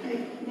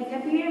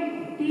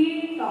negative,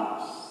 T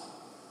thoughts.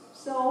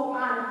 So,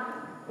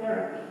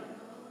 therapy.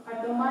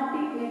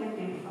 Automatic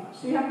negative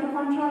thoughts. So you have to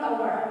control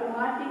our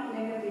automatic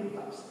negative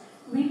thoughts.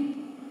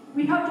 We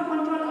have to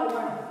control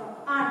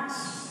our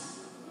ants.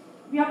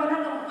 We have a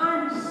lot of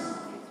ants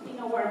in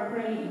our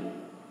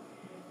brain.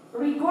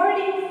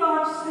 Recording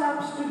thoughts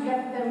helps to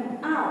get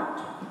them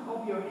out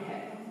of your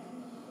head.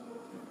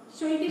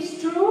 So it is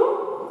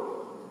true.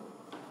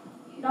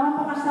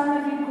 Napakasal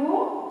na ko?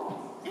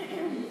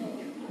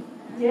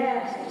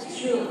 Yes, it's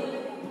true.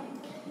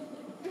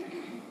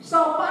 So,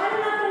 paano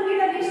natin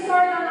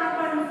ginag-store ng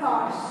ating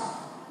thoughts?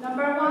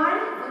 Number one,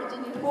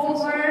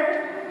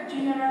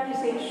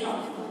 overgeneralization.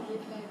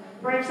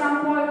 For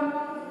example,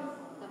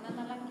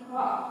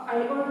 I'm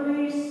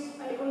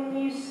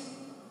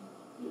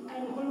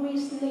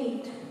always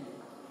late.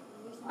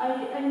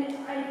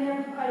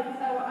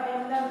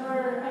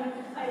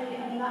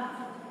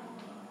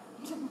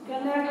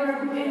 Can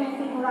never do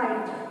anything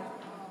right.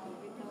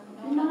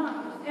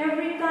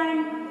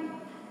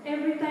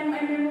 Every time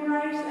I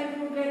memorize, I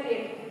forget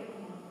it.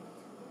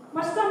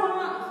 Basta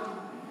mga,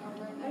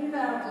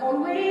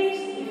 always,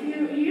 if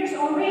you use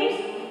always,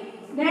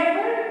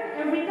 never,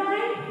 every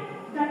time,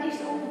 that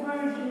is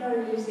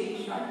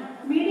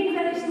overgeneralization. Meaning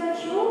that is not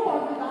true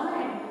all the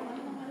time.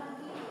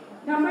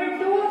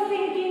 Number two,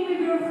 thinking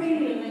with your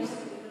feelings.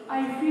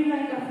 I feel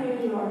like a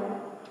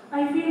failure.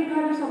 I feel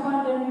God has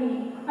abandoned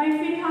me. I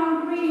feel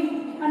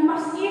hungry and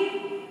must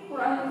eat or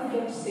I will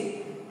get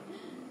sick.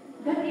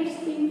 That is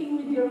thinking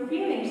with your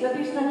feelings. That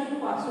is not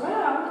true as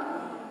well.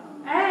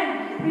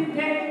 And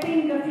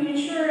predicting the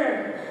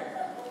future.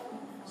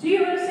 So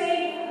you will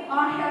say,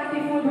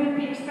 healthy food will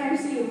be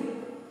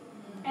expensive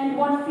and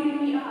won't fill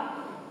me up.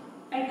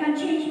 I can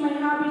change my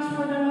habits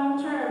for the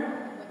long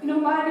term.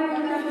 Nobody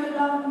will ever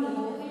love me.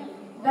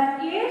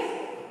 That is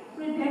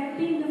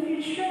predicting the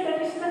future.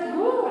 That is not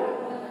good.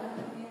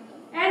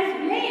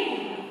 And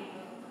blame.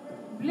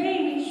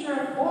 Blame is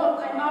your fault.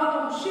 I'm out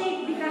of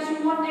shape because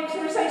you won't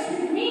exercise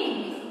with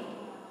me.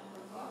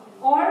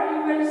 Or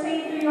you will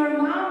say to your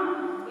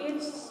mom,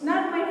 it's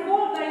not my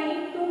fault, I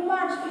eat too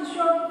much. It's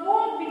your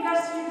fault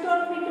because you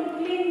told me to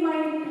clean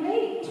my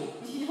plate.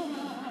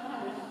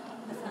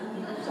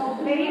 So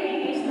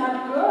blaming is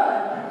not good.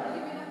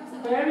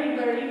 Very,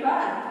 very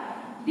bad.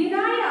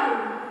 Denial.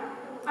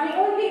 I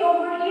only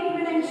overeat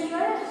when I'm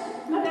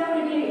stressed, not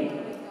every day.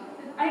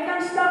 I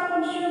can stop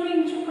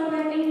consuming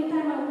chocolate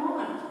anytime I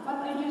want, but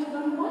I just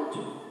don't want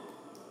to.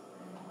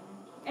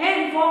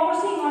 And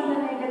focusing on the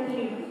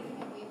negative.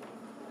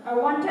 I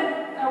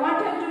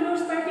wanted to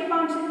lose 30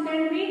 pounds in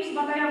 10 weeks,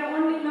 but I have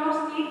only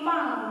lost 8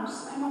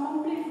 pounds. I'm a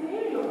complete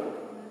failure.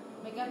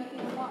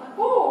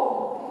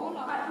 Oh!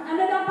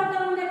 Ano dapat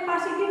ang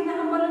positive na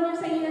hambalon niya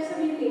sa iya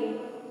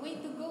sarili?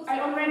 I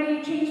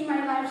already changed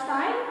my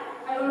lifestyle.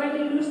 I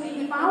already lose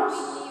 8 pounds.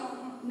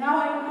 Now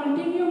I will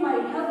continue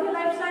my healthy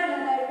lifestyle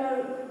and I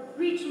will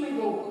reach my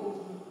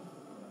goal.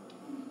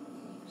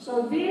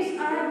 So these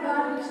are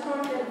the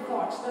distorted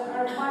thoughts that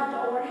are bad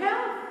to our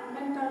health,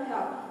 mental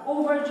health.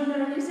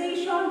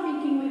 Overgeneralization,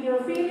 thinking with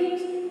your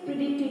feelings,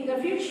 predicting the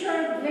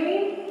future,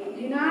 blame,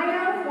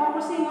 denial,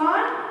 focusing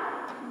on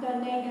the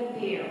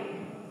negative.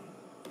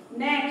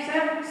 Next,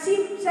 7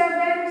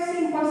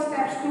 simple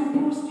steps to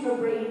boost your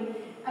brain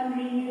and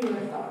renew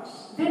your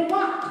thoughts. Then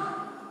what?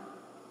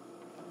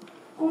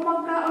 Kung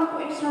magkaon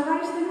ko extra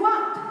rice, then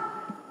what?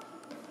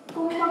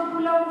 Kung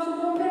magpulaw ko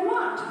subong, then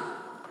what?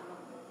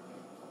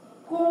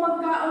 Kung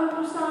magkaon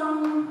ko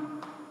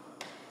some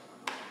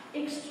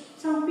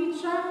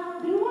pizza,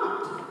 then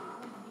what?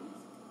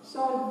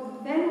 So,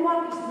 then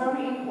what is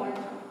very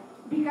important?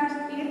 Because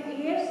it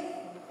is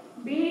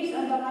based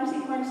on the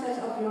consequences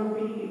of your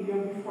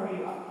behavior before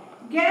you are.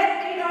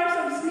 Get 8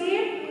 hours of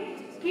sleep.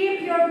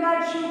 Keep your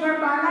blood sugar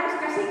balanced.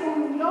 Kasi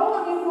kung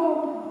low ang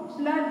iyong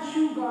blood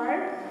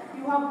sugar,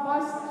 you have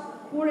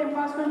poor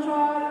impulse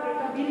control,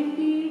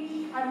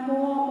 irritability, and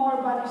more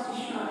bad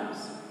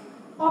decisions.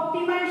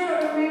 Optimize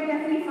your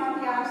omega-3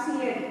 fatty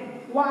acid.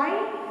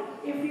 Why?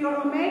 If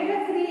your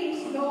omega-3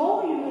 is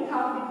low, you will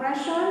have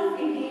depression,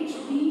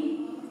 ADHD,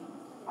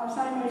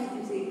 Alzheimer's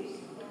disease.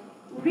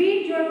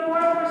 Read your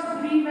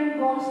purpose-driven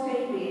goals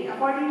daily.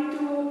 According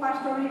to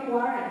Pastor Rick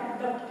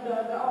Warren,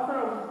 the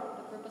author of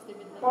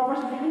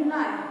Purpose-Driven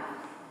Life.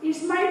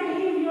 Is my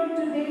behavior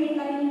today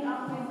lining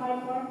up with my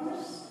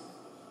purpose?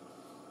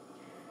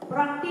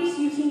 Practice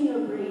using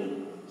your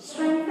brain.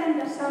 Strengthen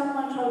the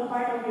self-control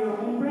part of your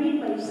own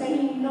brain by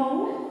saying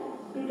no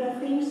to the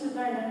things that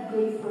are not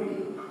great for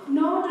you.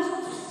 No to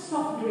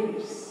soft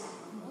drinks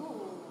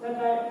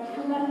that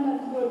are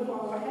not good for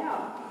our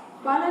health.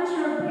 Balance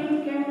your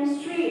brain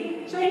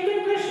chemistry. So in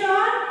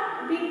conclusion,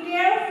 be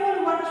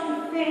careful what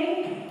you think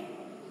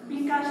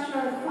because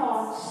your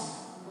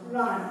thoughts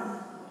run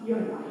your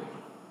life.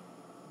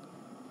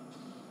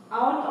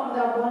 Out of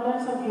the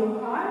abundance of your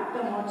heart,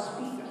 the mouth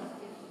speaketh.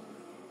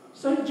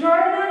 So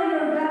journal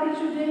your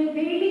gratitude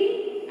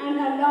daily and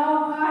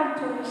allow God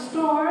to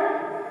restore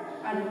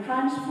and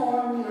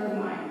transform your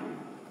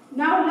mind.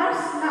 Now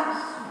last,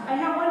 I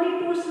have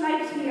only 2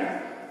 slides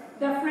here.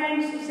 The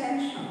Friends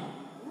Essential.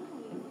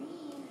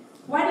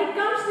 When it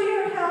comes to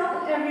your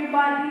health,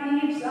 everybody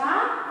needs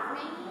a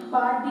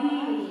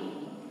body.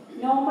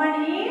 No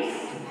one is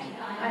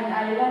an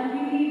island.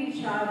 We need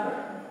each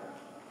other.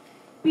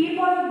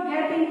 People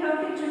getting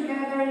healthy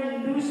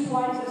together lose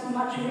twice as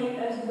much weight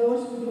as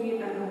those who do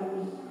it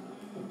alone.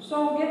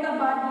 So get a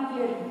body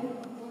here.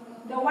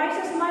 The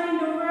wisest man in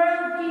the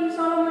world, King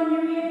Solomon,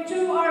 knew it.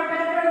 2 are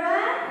better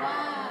than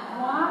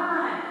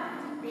 1.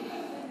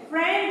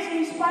 Friends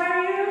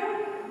inspire you,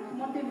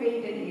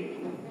 motivated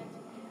you.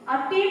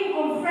 A team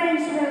of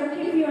friends will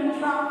keep you on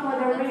track for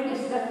the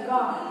race that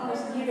God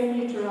has given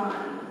you to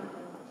run.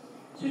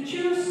 So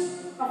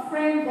choose a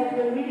friend that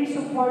will really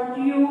support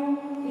you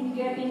in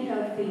getting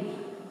healthy,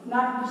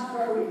 not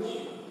discourage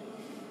you.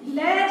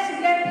 Let's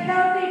get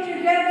healthy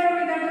together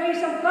with the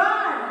grace of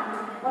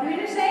God. What will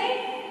you say?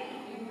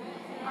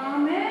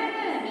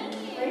 Amen.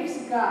 Praise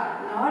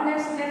God. Now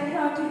let's get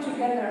healthy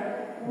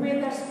together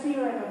with the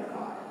Spirit of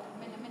God.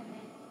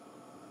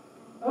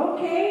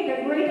 Okay,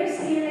 the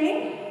greatest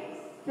healing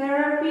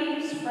therapy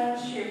is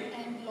friendship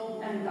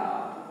and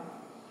love.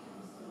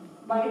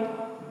 By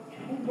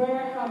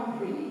Hubert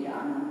Humphrey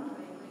Young.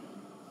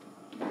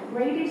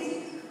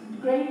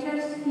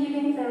 Greatest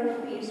healing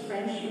therapy is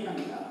friendship and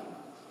love.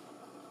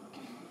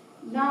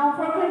 Now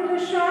for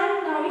conclusion,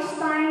 now it's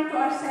time to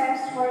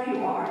assess where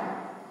you are.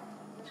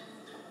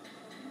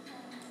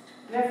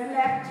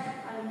 Reflect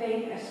and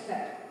take a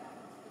step.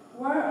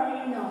 Where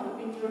are you now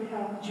in your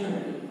health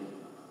journey?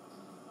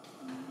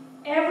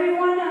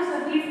 Everyone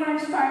has a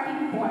different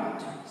starting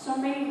point, so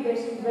make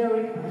this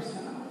very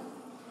personal.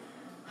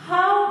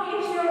 How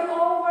is your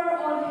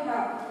overall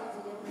health?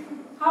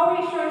 How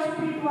is your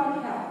spiritual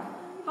health?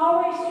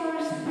 How is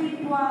your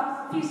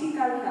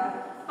physical health?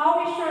 How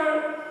is your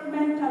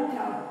mental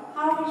health?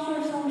 How is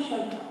your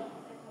social health?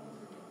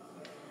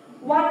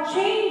 What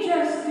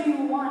changes do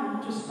you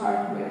want to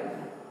start with?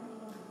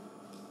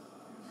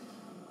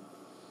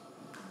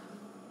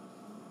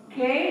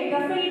 Okay, the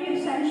faith is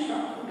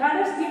essential. God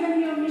has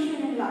given you a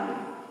mission in life,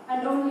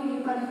 and only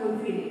you can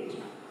fulfill it.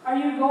 Are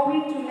you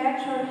going to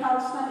let your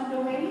health stand in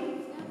the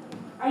way?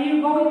 Are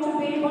you going to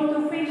be able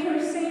to face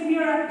your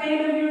Savior at the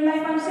end of your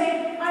life and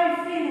say, I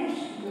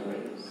finished the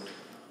race.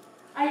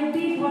 I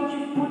did what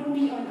you put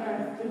me on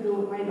earth to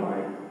do, my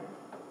Lord.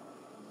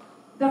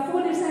 The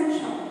food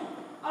essential.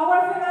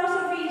 Our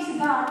philosophy is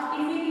that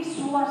if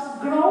it was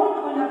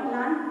grown on a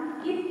plant,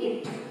 eat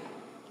it.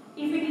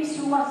 If it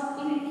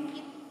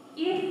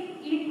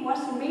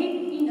was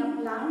made in a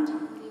plant,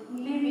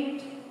 leave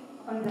it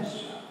on the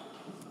shelf.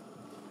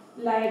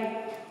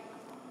 Like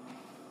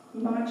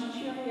mga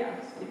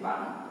chichirias, diba?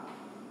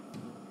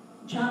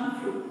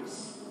 Junk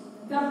foods.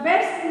 The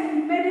best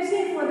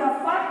medicine for the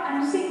fat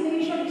and sick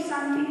nation is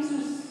something so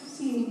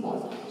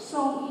simple,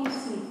 so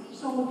easy,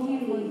 so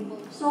healing,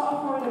 so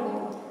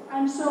affordable,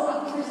 and so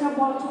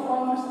accessible to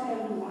almost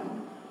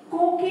everyone.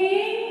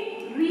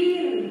 Cooking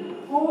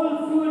real, whole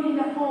food in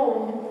the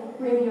home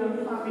with your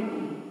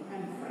family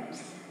and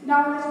friends.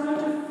 Now let's go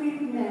to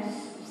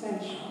fitness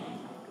essential.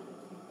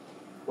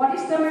 What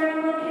is the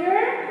miracle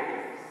here?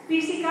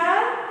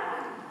 Physical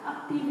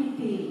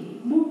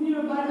activity. Move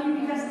your body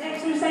because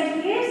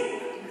exercise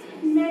is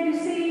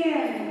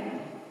medicine.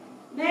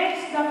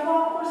 Next, the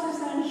focus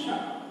essential.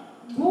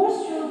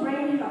 Boost your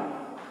brain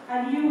health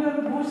and you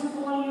will boost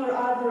all your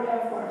other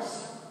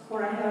efforts.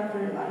 for a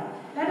healthier life.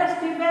 Let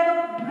us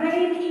develop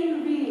brain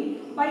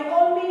envy. By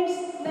all means,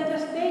 let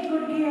us take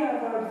good care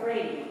of our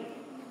brain,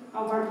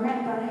 our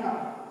mental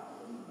health,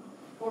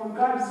 for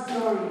God's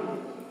glory.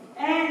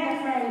 And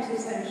the friends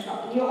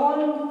essential. You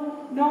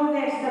all know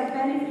this, the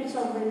benefits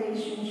of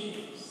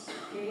relationships.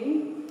 Okay?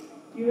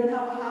 You will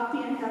have a happy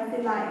and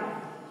healthy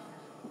life.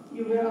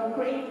 You will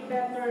create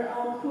better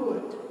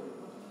output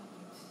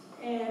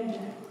and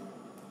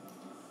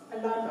a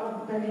lot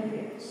of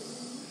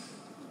benefits.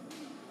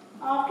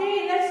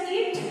 Okay, let's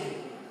eat.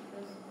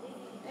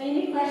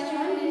 Any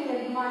question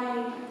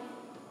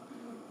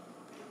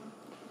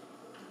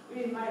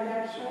with my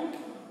lecture?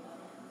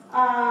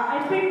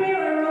 I prepare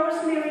a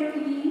rosemary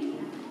tea.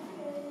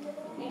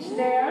 It's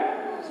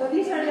there. So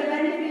these are the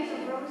benefits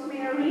of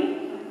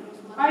rosemary.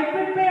 I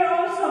prepare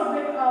also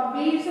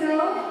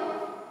basil.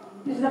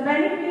 This is the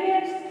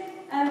benefits.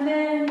 And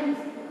then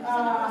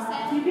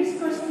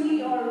hibiscus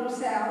tea or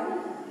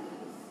roselle.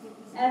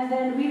 And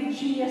then with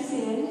chia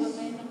seeds.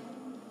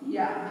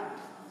 Yeah.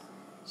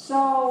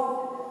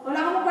 So, wala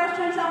akong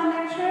questions sa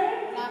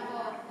lecture?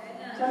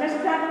 So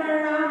let's gather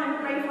around and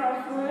pray for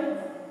our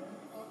food.